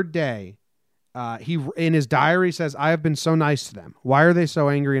third day. He in his diary says, I have been so nice to them. Why are they so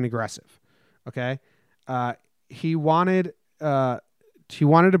angry and aggressive? Okay. He wanted to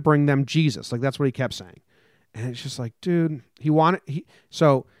bring them Jesus. Like, that's what he kept saying. And it's just like, dude, he was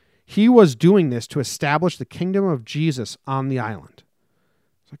doing this to establish the kingdom of Jesus on the island.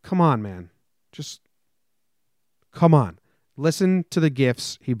 It's like, come on, man. Just come on. Listen to the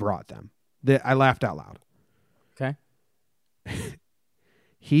gifts he brought them. I laughed out loud. Okay.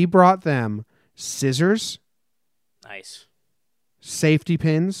 He brought them scissors. Nice. Safety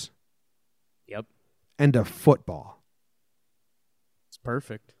pins. Yep. And a football. It's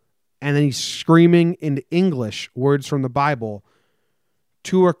perfect. And then he's screaming in English words from the Bible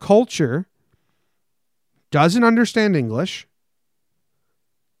to a culture doesn't understand English,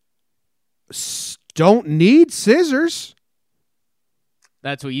 don't need scissors.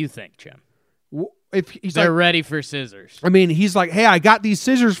 That's what you think, Jim. If they're ready for scissors. I mean, he's like, hey, I got these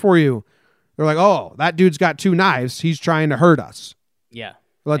scissors for you. They're like, oh, that dude's got 2 knives. He's trying to hurt us. Yeah.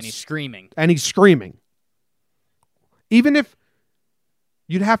 And he's screaming. Even if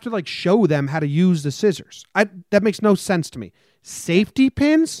you'd have to show them how to use the scissors. That makes no sense to me. Safety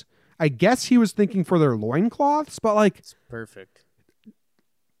pins? I guess he was thinking for their loincloths, but it's perfect.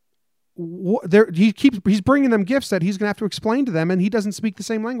 He's bringing them gifts that he's going to have to explain to them, and he doesn't speak the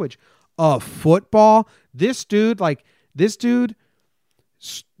same language. A football? This dude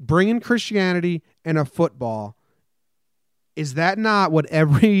bringing Christianity and a football. Is that not what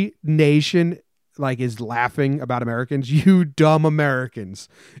every nation is laughing about Americans? You dumb Americans.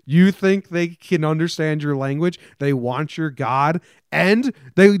 You think they can understand your language? They want your God, and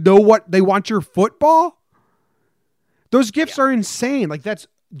they know what they want, your football? Those gifts are insane. That's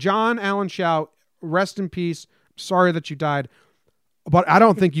John Allen Chau. Rest in peace. Sorry that you died. But I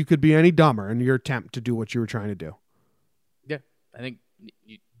don't think you could be any dumber in your attempt to do what you were trying to do. Yeah, I think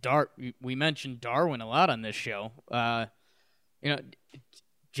we mentioned Darwin a lot on this show.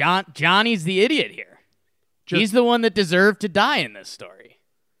 Johnny's the idiot here. He's the one that deserved to die in this story.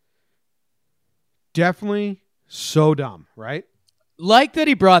 Definitely So dumb, right? Like that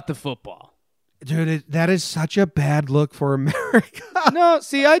he brought the football. Dude, that is such a bad look for America. No,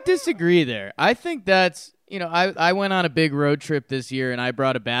 see, I disagree there. I think that's, I went on a big road trip this year, and I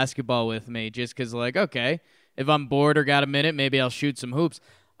brought a basketball with me just because, like, okay, if I'm bored or got a minute, maybe I'll shoot some hoops.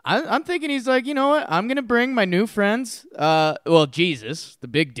 I'm thinking he's like, you know what? I'm going to bring my new friends, Jesus, the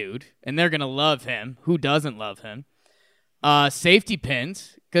big dude, and they're going to love him. Who doesn't love him? Safety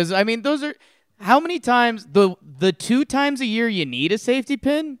pins, because, those are, how many times, the 2 times a year you need a safety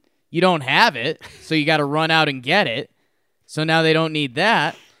pin, you don't have it, so you got to run out and get it. So now they don't need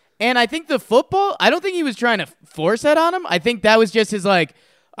that. And I think the football, I don't think he was trying to force that on him. I think that was just his like,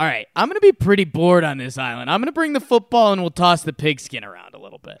 all right, I'm going to be pretty bored on this island. I'm going to bring the football and we'll toss the pigskin around a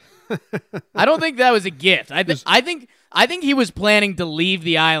little bit. I don't think that was a gift. I think he was planning to leave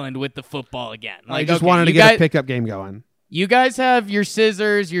the island with the football again. Like, just wanted to get a pickup game going. You guys have your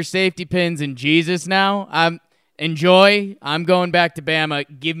scissors, your safety pins, and Jesus now. Enjoy. I'm going back to Bama.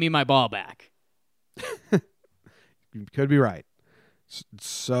 Give me my ball back. You could be right.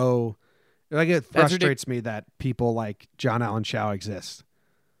 So, like, it frustrates me that people like John Allen Chau exist.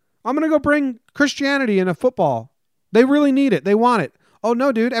 I'm going to go bring Christianity in a football. They really need it. They want it. Oh,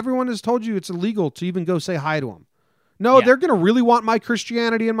 no, dude. Everyone has told you it's illegal to even go say hi to them. No, They're going to really want my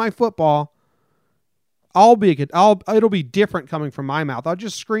Christianity in my football. It'll be different coming from my mouth. I'll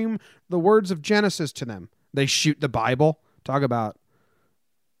just scream the words of Genesis to them. They shoot the Bible. Talk about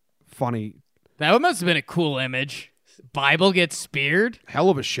funny. That must have been a cool image. Bible gets speared. Hell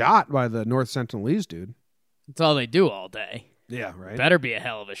of a shot by the North Sentinelese, dude. That's all they do all day. Yeah, right. Better be a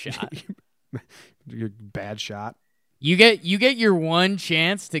hell of a shot. Bad shot. You get your one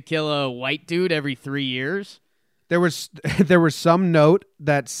chance to kill a white dude every 3 years. There was some note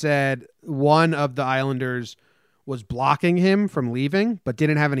that said one of the Islanders was blocking him from leaving, but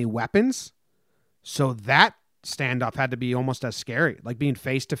didn't have any weapons. So that standoff had to be almost as scary, like being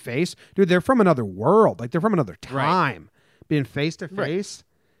face to face. Dude, they're from another world. Like they're from another time. Right. Being face to face,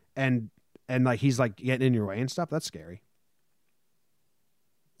 and like he's like getting in your way and stuff. That's scary.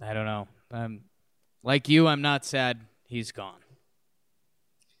 I don't know. Like you, I'm not sad he's gone.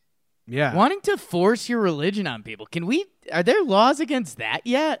 Yeah. Wanting to force your religion on people. Are there laws against that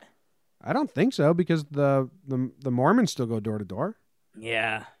yet? I don't think so, because the Mormons still go door to door.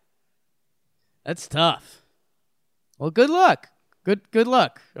 Yeah. That's tough. Well, good luck. Good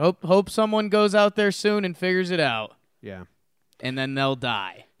luck. Hope someone goes out there soon and figures it out. Yeah. And then they'll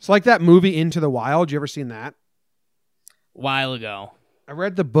die. It's like that movie Into the Wild. You ever seen that? While ago. I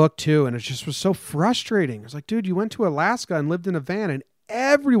read the book too, and it just was so frustrating. I was like, dude, you went to Alaska and lived in a van, and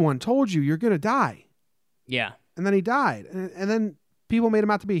everyone told you you're going to die. Yeah. And then he died. And then people made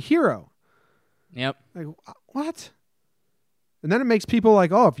him out to be a hero. Yep. Like, what? And then it makes people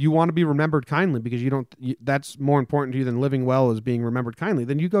like, oh, if you want to be remembered kindly because that's more important to you than living well as being remembered kindly,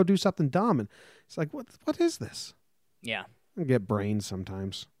 then you go do something dumb. And it's like, what is this? Yeah. I get brains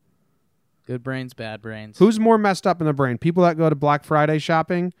sometimes. Good brains, bad brains. Who's more messed up in the brain? People that go to Black Friday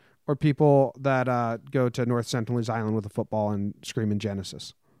shopping or people that go to North Sentinelese Island with a football and screaming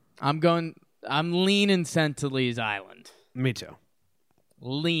Genesis? I'm leaning Sentinelese Island. Me too.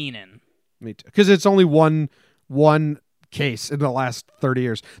 Leaning. Me too. Because it's only one case in the last 30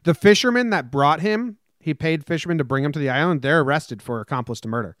 years. The fisherman that brought him, he paid fishermen to bring him to the island. They're arrested for accomplice to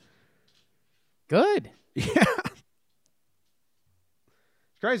murder. Good. Yeah.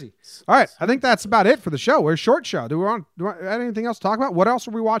 Crazy. All right. I think that's about it for the show. We're a short show. Do we want anything else to talk about? What else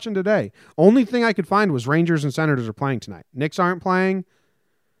are we watching today? Only thing I could find was Rangers and Senators are playing tonight. Knicks aren't playing.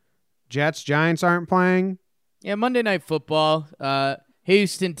 Jets, Giants aren't playing. Yeah, Monday Night Football.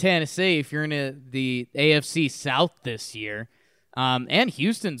 Houston, Tennessee, if you're in the AFC South this year. And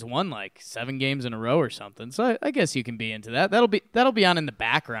Houston's won like 7 games in a row or something. So I guess you can be into that. That'll be on in the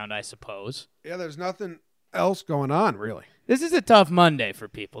background, I suppose. Yeah, there's nothing else going on, really. This is a tough Monday for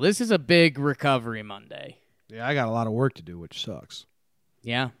people. This is a big recovery Monday. Yeah, I got a lot of work to do, which sucks.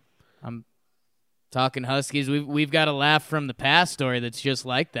 Yeah. I'm talking Huskies. We've got a laugh from the past story that's just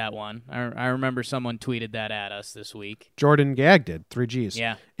like that one. I remember someone tweeted that at us this week. Jordan Gag did, 3 Gs.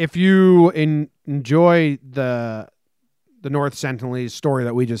 Yeah. If you enjoy the North Sentinelese story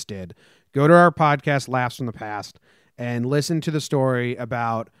that we just did, go to our podcast, Laughs from the Past, and listen to the story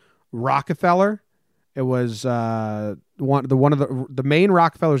about Rockefeller. It was one of the main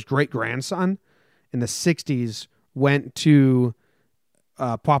Rockefeller's great-grandson in the 60s went to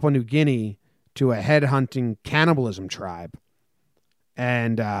Papua New Guinea to a headhunting cannibalism tribe.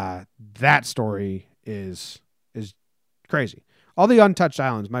 And that story is crazy. All the untouched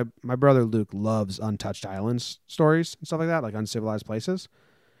islands. My brother Luke loves untouched islands stories and stuff like that, like uncivilized places.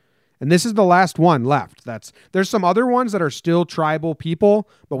 And this is the last one left. There's some other ones that are still tribal people,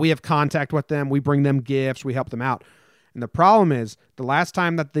 but we have contact with them. We bring them gifts. We help them out. And the problem is the last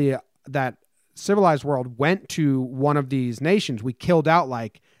time that that civilized world went to one of these nations, we killed out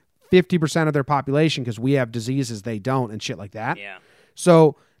like 50% of their population because we have diseases they don't and shit like that. Yeah.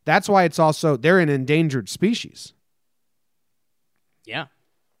 So that's why they're an endangered species. Yeah.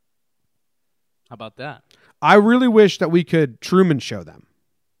 How about that? I really wish that we could Truman Show them.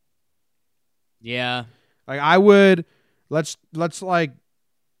 Yeah. Like I would, let's like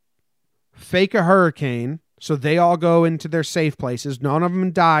fake a hurricane so they all go into their safe places. None of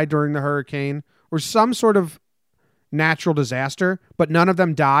them die during the hurricane or some sort of natural disaster, but none of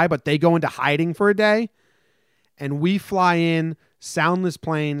them die, but they go into hiding for a day. And we fly in soundless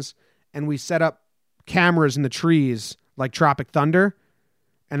planes and we set up cameras in the trees like Tropic Thunder.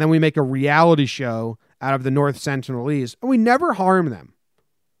 And then we make a reality show out of the North Sentinelese and we never harm them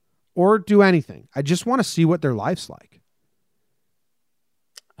or do anything. I just want to see what their life's like.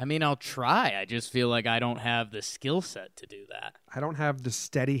 I mean, I'll try. I just feel like I don't have the skill set to do that. I don't have the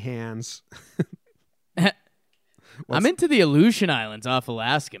steady hands. I'm into the Aleutian Islands off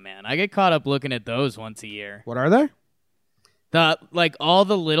Alaska, man. I get caught up looking at those once a year. What are they? All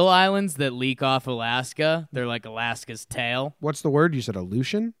the little islands that leak off Alaska, they're like Alaska's tail. What's the word? You said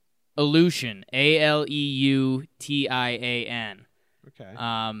Aleutian? Aleutian, Aleutian. Okay.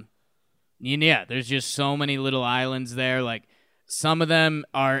 Yeah, there's just so many little islands there. Like some of them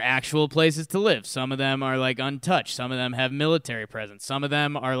are actual places to live. Some of them are like untouched. Some of them have military presence. Some of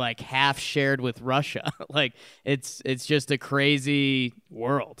them are like half shared with Russia. Like it's just a crazy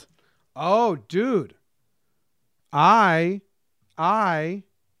world. Oh, dude. I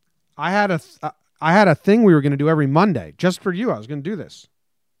had a thing we were going to do every Monday just for you. I was going to do this.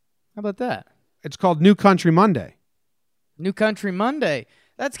 How about that? It's called New Country Monday. New Country Monday.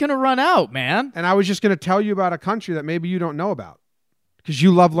 That's going to run out, man. And I was just going to tell you about a country that maybe you don't know about because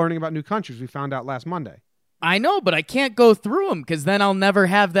you love learning about new countries. We found out last Monday. I know, but I can't go through them because then I'll never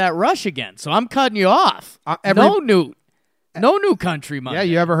have that rush again. So I'm cutting you off. No new country Monday. Yeah,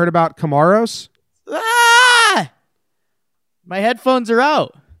 you ever heard about Comoros? Ah! My headphones are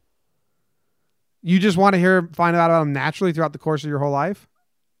out. You just want to find out about them naturally throughout the course of your whole life?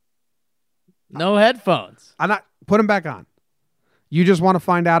 No headphones. Put them back on. You just want to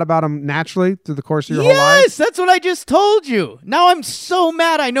find out about them naturally through the course of your whole life? Yes, that's what I just told you. Now I'm so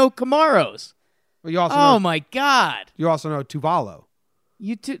mad I know Comoros. Well, you also my God. You also know Tuvalu.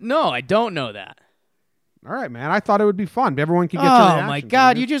 No, I don't know that. All right, man. I thought it would be fun. Everyone could get your Oh, reaction. my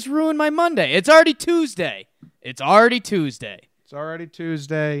God. You just ruined my Monday. It's already Tuesday.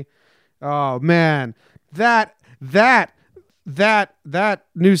 Oh, man. That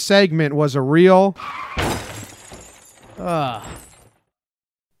new segment was a real...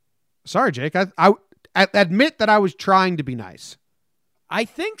 Sorry, Jake. I admit that I was trying to be nice. I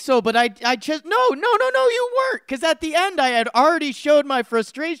think so, but I just... No, you weren't. Because at the end, I had already showed my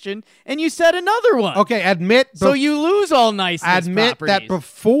frustration, and you said another one. Okay, admit... So you lose all niceness Admit properties.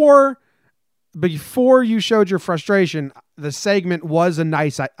 that before you showed your frustration, the segment was a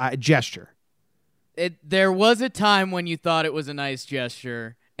nice gesture. There was a time when you thought it was a nice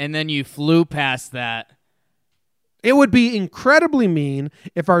gesture, and then you flew past that. It would be incredibly mean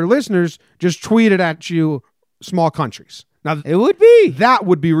if our listeners just tweeted at you small countries. Now, it would be. That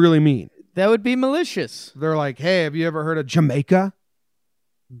would be really mean. That would be malicious. They're like, hey, have you ever heard of Jamaica?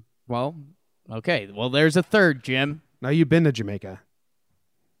 Well, okay. Well, there's a third, Jim. Now, you've been to Jamaica.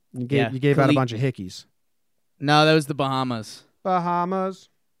 You gave out a bunch of hickeys. No, that was the Bahamas. Bahamas.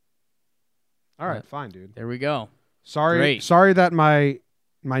 All right, fine, dude. There we go. Sorry that my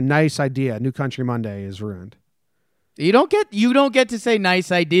nice idea, New Country Monday, is ruined. You don't get to say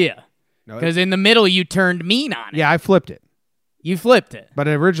nice idea. Because in the middle you turned mean on it. Yeah, I flipped it. You flipped it. But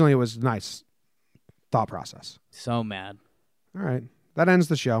originally it was nice thought process. So mad. All right. That ends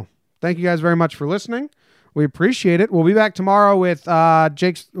the show. Thank you guys very much for listening. We appreciate it. We'll be back tomorrow with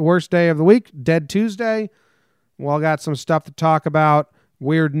Jake's worst day of the week, Dead Tuesday. We all got some stuff to talk about,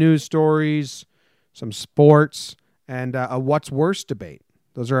 weird news stories, some sports, and a what's worse debate.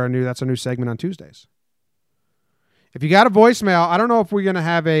 That's a new segment on Tuesdays. If you got a voicemail, I don't know if we're going to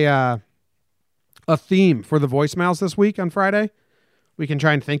have a theme for the voicemails this week on Friday. We can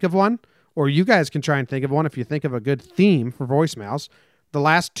try and think of one, or you guys can try and think of one if you think of a good theme for voicemails. The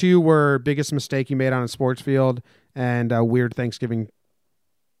last two were biggest mistake you made on a sports field and weird Thanksgiving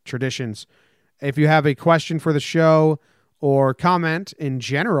traditions. If you have a question for the show or comment in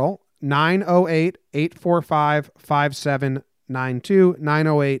general, 908-845-5792,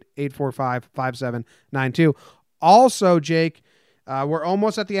 908-845-5792. Also, Jake, We're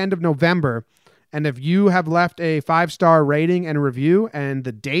almost at the end of November. And if you have left a 5-star rating and review and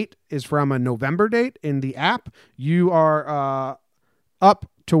the date is from a November date in the app, you are up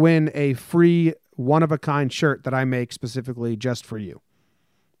to win a free one-of-a-kind shirt that I make specifically just for you.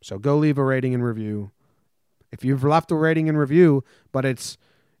 So go leave a rating and review. If you've left a rating and review, but it's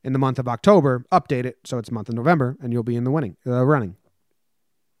in the month of October, update it so it's month of November, and you'll be in the running.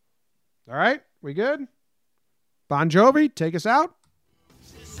 All right, we good? Bon Jovi, take us out.